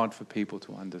really hard for people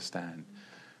to understand.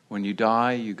 When you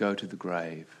die, you go to the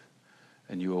grave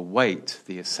and you await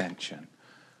the ascension.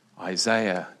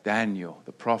 Isaiah, Daniel,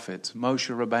 the prophets,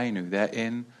 Moshe Rabbeinu, they're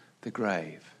in the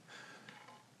grave.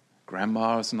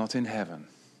 Grandma's not in heaven.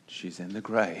 She's in the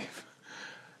grave.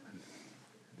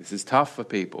 This is tough for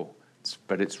people.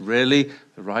 But it's really,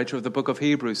 the writer of the book of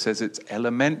Hebrews says it's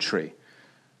elementary.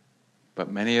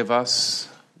 But many of us,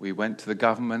 we went to the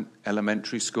government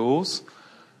elementary schools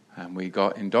and we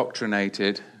got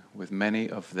indoctrinated with many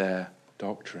of their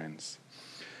doctrines.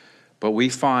 But we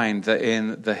find that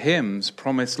in the hymns,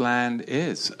 Promised Land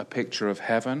is a picture of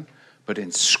heaven. But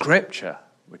in Scripture,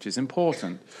 which is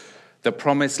important, the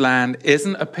Promised Land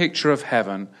isn't a picture of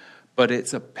heaven, but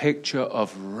it's a picture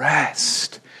of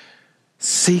rest,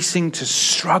 ceasing to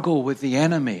struggle with the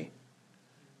enemy.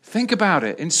 Think about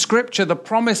it. In Scripture, the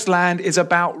Promised Land is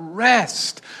about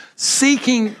rest,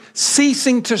 ceasing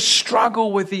to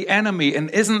struggle with the enemy. And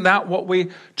isn't that what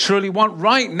we truly want?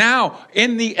 Right now,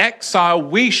 in the exile,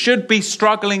 we should be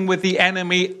struggling with the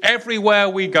enemy everywhere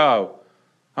we go.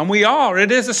 And we are.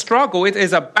 It is a struggle. It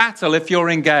is a battle if you're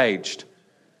engaged.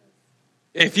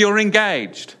 If you're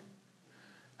engaged.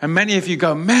 And many of you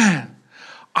go, man,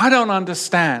 I don't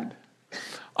understand.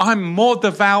 I'm more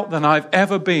devout than I've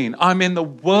ever been. I'm in the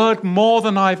Word more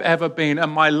than I've ever been.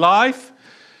 And my life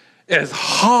is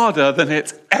harder than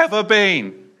it's ever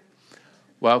been.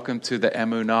 Welcome to the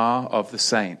emunah of the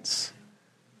saints.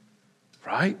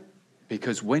 Right?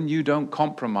 Because when you don't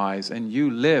compromise and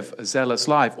you live a zealous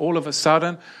life, all of a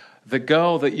sudden, the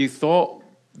girl that you thought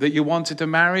that you wanted to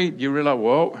marry, you realize,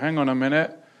 whoa, hang on a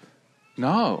minute.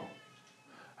 No.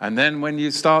 And then when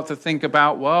you start to think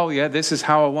about, well, yeah, this is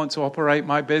how I want to operate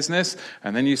my business.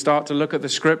 And then you start to look at the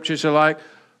scriptures, you're like,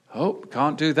 oh,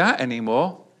 can't do that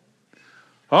anymore.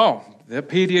 Oh, the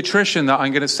pediatrician that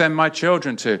I'm going to send my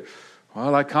children to.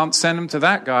 Well, I can't send them to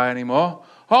that guy anymore.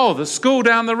 Oh, the school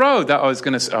down the road that I was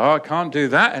going to, I can't do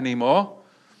that anymore.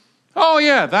 Oh,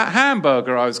 yeah, that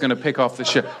hamburger I was going to pick off the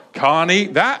shelf. Can't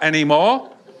eat that anymore.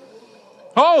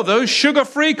 Oh, those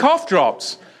sugar-free cough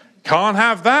drops. Can't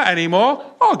have that anymore.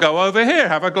 I'll go over here,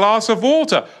 have a glass of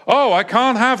water. Oh, I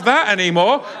can't have that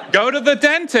anymore. Go to the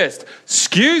dentist.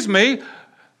 Excuse me.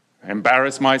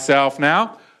 Embarrass myself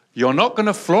now. You're not going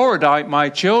to fluoridate my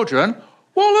children.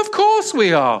 Well, of course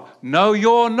we are. No,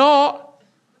 you're not.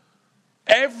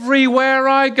 Everywhere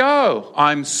I go,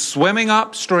 I'm swimming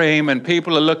upstream and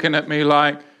people are looking at me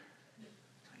like,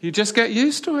 you just get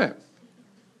used to it.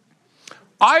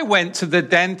 I went to the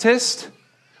dentist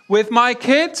with my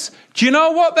kids. Do you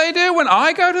know what they do when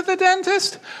I go to the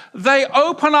dentist? They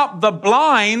open up the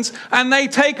blinds and they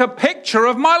take a picture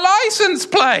of my license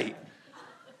plate.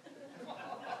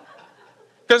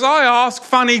 Because I ask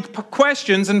funny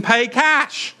questions and pay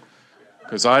cash.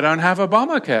 Because I don't have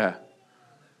Obamacare.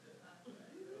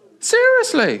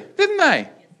 Seriously, didn't they?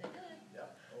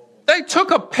 They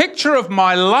took a picture of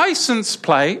my license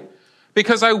plate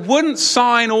because I wouldn't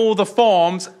sign all the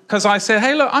forms because I said,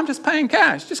 hey, look, I'm just paying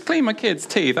cash. Just clean my kids'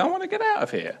 teeth. I want to get out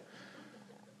of here.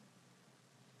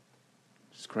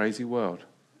 It's a crazy world.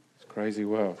 It's a crazy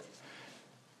world.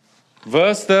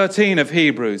 Verse 13 of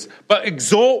Hebrews, but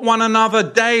exhort one another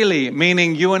daily,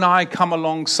 meaning you and I come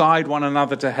alongside one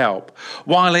another to help,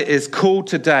 while it is called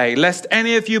today, lest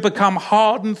any of you become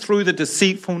hardened through the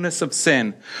deceitfulness of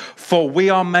sin. For we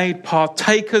are made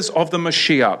partakers of the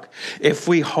Mashiach, if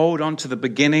we hold on to the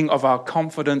beginning of our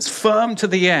confidence firm to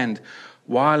the end,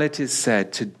 while it is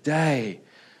said, today,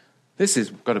 this has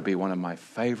got to be one of my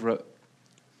favorite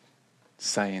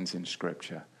sayings in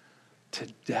Scripture.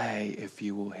 Today, if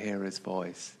you will hear his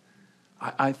voice,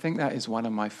 I think that is one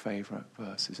of my favorite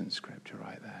verses in Scripture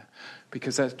right there.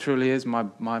 Because that truly is my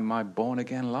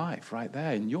born-again life right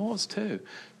there, and yours too.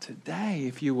 Today,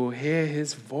 if you will hear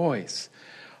his voice,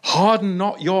 harden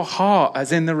not your heart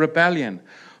as in the rebellion.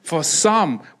 For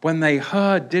some, when they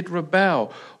heard, did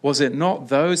rebel. Was it not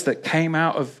those that came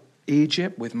out of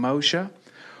Egypt with Moshe?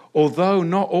 Although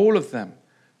not all of them.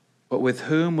 But with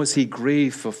whom was he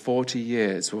grieved for 40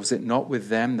 years? Was it not with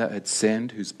them that had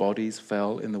sinned, whose bodies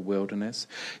fell in the wilderness?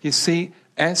 You see,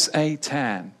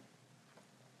 Satan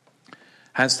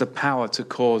has the power to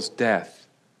cause death,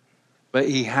 but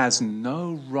he has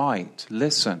no right.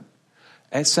 Listen,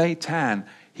 Satan,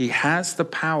 he has the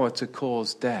power to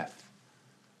cause death.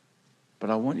 But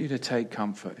I want you to take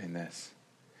comfort in this.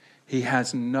 He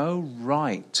has no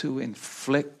right to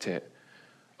inflict it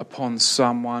upon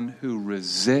someone who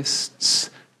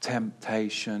resists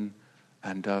temptation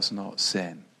and does not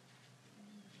sin.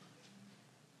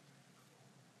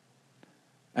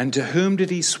 And to whom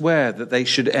did he swear that they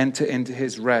should enter into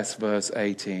his rest? Verse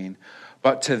 18.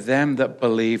 But to them that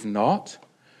believe not.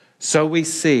 So we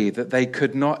see that they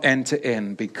could not enter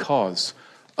in because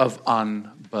of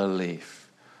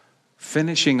unbelief.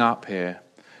 Finishing up here,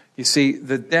 you see,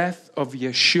 the death of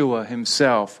Yeshua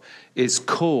himself is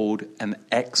called an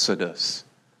exodus.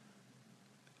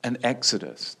 An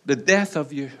exodus. The death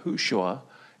of Yahushua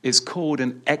is called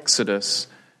an exodus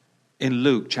in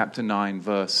Luke chapter 9,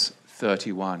 verse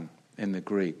 31 in the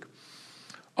Greek.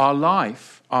 Our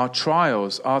life, our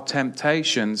trials, our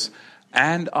temptations,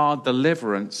 and our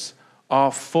deliverance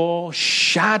are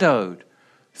foreshadowed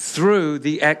through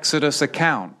the Exodus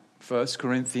account. 1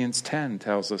 Corinthians 10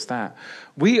 tells us that.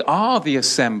 We are the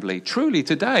assembly. Truly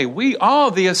today, we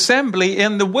are the assembly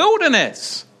in the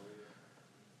wilderness.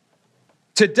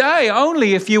 Today,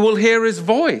 only if you will hear his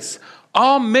voice.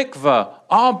 Our mikveh,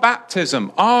 our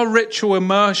baptism, our ritual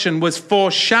immersion was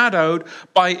foreshadowed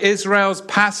by Israel's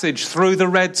passage through the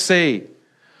Red Sea.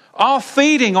 Our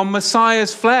feeding on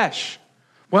Messiah's flesh,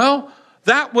 well,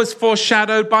 that was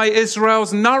foreshadowed by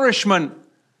Israel's nourishment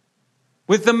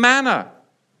with the manna.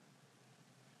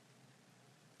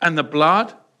 And the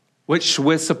blood, which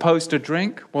we're supposed to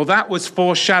drink, well, that was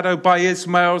foreshadowed by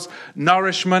Israel's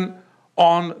nourishment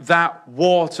on that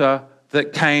water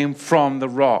that came from the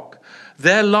rock.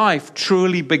 Their life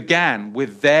truly began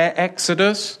with their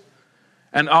exodus,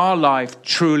 and our life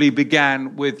truly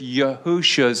began with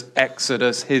Yahushua's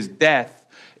exodus, his death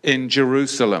in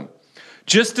Jerusalem.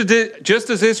 Just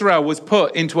as Israel was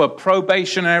put into a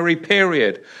probationary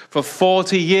period for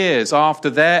 40 years after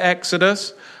their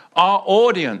exodus, our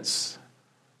audience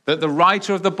that the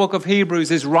writer of the book of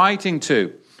Hebrews is writing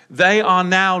to, they are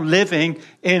now living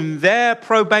in their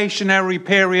probationary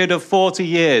period of 40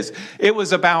 years. It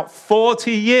was about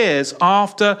 40 years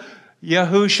after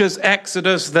Yahushua's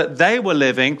exodus that they were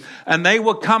living, and they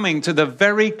were coming to the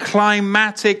very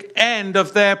climatic end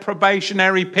of their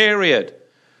probationary period.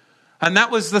 And that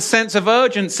was the sense of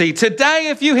urgency. Today,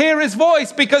 if you hear his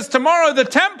voice, because tomorrow the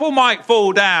temple might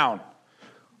fall down.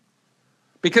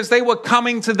 Because they were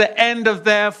coming to the end of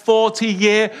their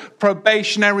 40-year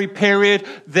probationary period.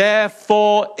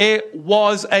 Therefore, it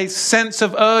was a sense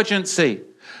of urgency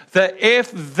that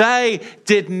if they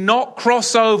did not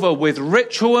cross over with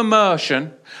ritual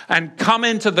immersion and come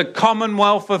into the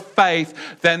commonwealth of faith,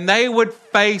 then they would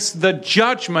face the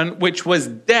judgment which was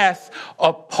death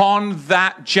upon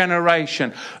that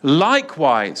generation.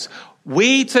 Likewise,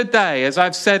 we today, as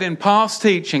I've said in past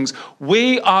teachings,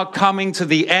 we are coming to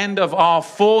the end of our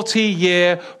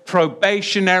 40-year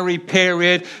probationary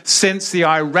period since the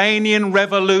Iranian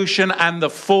Revolution and the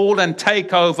fall and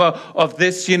takeover of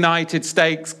this United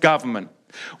States government.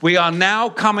 We are now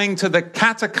coming to the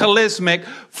cataclysmic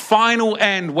final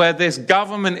end where this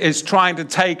government is trying to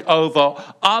take over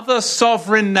other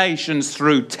sovereign nations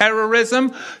through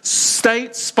terrorism,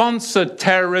 state-sponsored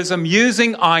terrorism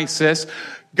using ISIS,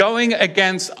 going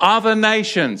against other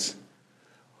nations.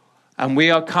 And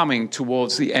we are coming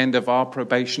towards the end of our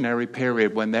probationary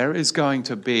period when there is going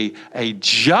to be a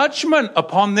judgment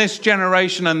upon this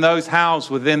generation and those housed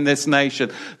within this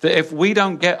nation, that if we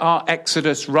don't get our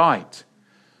exodus right,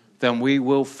 then we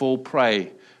will fall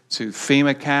prey to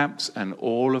FEMA camps and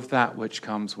all of that which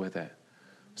comes with it.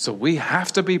 So we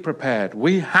have to be prepared.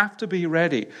 We have to be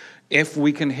ready. If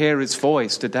we can hear his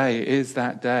voice, today is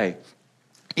that day.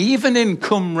 Even in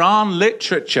Qumran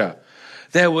literature,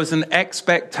 there was an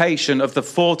expectation of the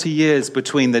 40 years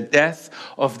between the death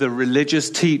of the religious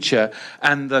teacher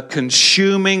and the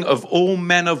consuming of all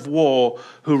men of war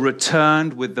who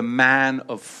returned with the man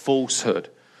of falsehood.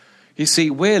 You see,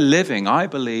 we're living, I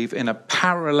believe, in a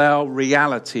parallel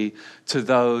reality to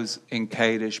those in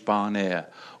Kadesh Barnea.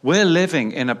 We're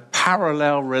living in a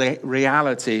parallel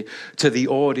reality to the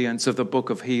audience of the book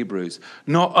of Hebrews,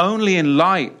 not only in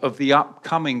light of the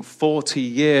upcoming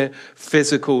 40-year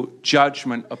physical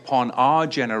judgment upon our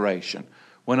generation,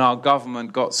 when our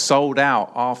government got sold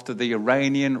out after the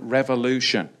Iranian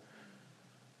Revolution,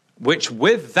 which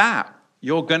with that,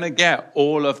 you're going to get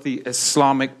all of the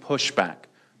Islamic pushback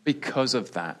because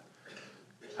of that.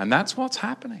 And that's what's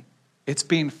happening. It's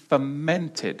been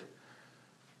fermented.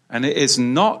 And it is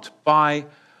not by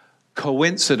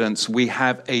coincidence we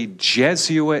have a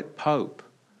Jesuit pope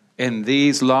in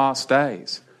these last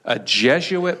days. A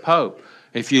Jesuit pope.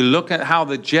 If you look at how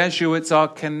the Jesuits are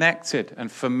connected and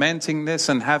fermenting this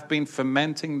and have been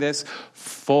fermenting this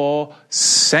for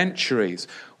centuries,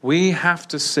 we have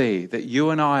to see that you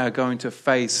and I are going to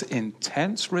face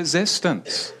intense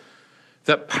resistance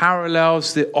that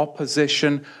parallels the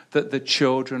opposition that the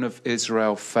children of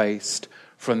Israel faced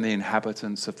from the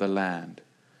inhabitants of the land.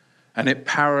 And it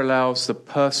parallels the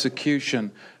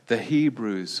persecution the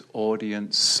Hebrews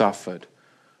audience suffered.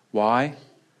 Why?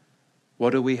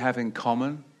 What do we have in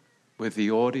common with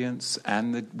the audience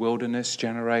and the wilderness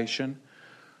generation?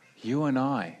 You and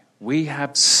I, we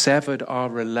have severed our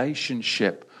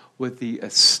relationship with the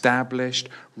established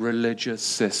religious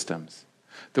systems.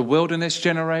 The wilderness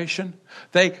generation,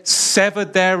 they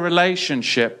severed their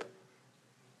relationship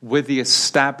with the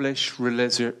established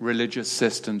religious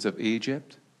systems of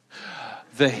Egypt.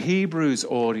 The Hebrews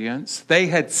audience, they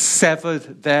had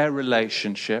severed their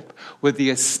relationship with the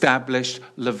established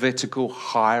Levitical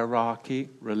hierarchy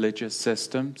religious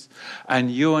systems.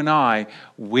 And you and I,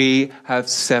 we have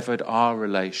severed our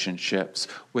relationships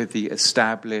with the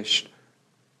established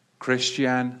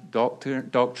Christian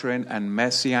doctrine and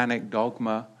messianic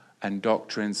dogma and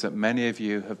doctrines that many of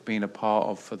you have been a part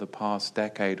of for the past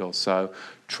decade or so,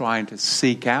 trying to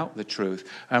seek out the truth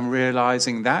and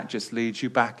realizing that just leads you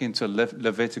back into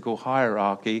Levitical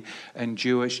hierarchy and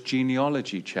Jewish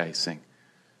genealogy chasing.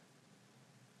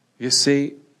 You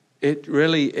see, it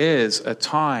really is a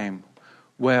time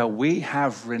where we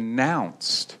have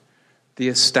renounced the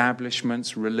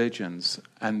establishment's religions,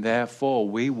 and therefore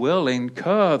we will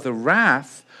incur the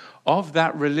wrath of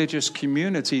that religious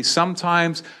community,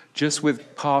 sometimes just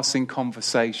with passing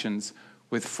conversations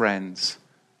with friends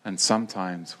and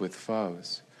sometimes with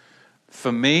foes.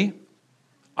 For me,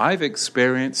 I've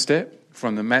experienced it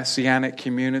from the Messianic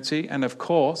community and, of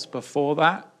course, before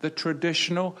that, the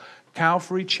traditional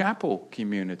Calvary Chapel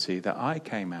community that I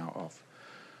came out of.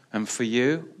 And for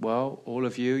you, well, all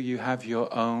of you, you have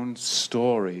your own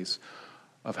stories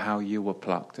of how you were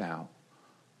plucked out.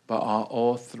 But our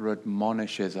author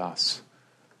admonishes us,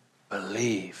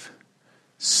 believe,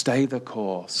 stay the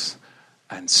course,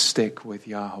 and stick with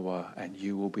Yahweh, and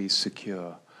you will be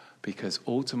secure. Because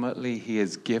ultimately, he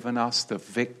has given us the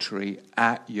victory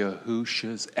at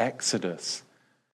Yahushua's exodus.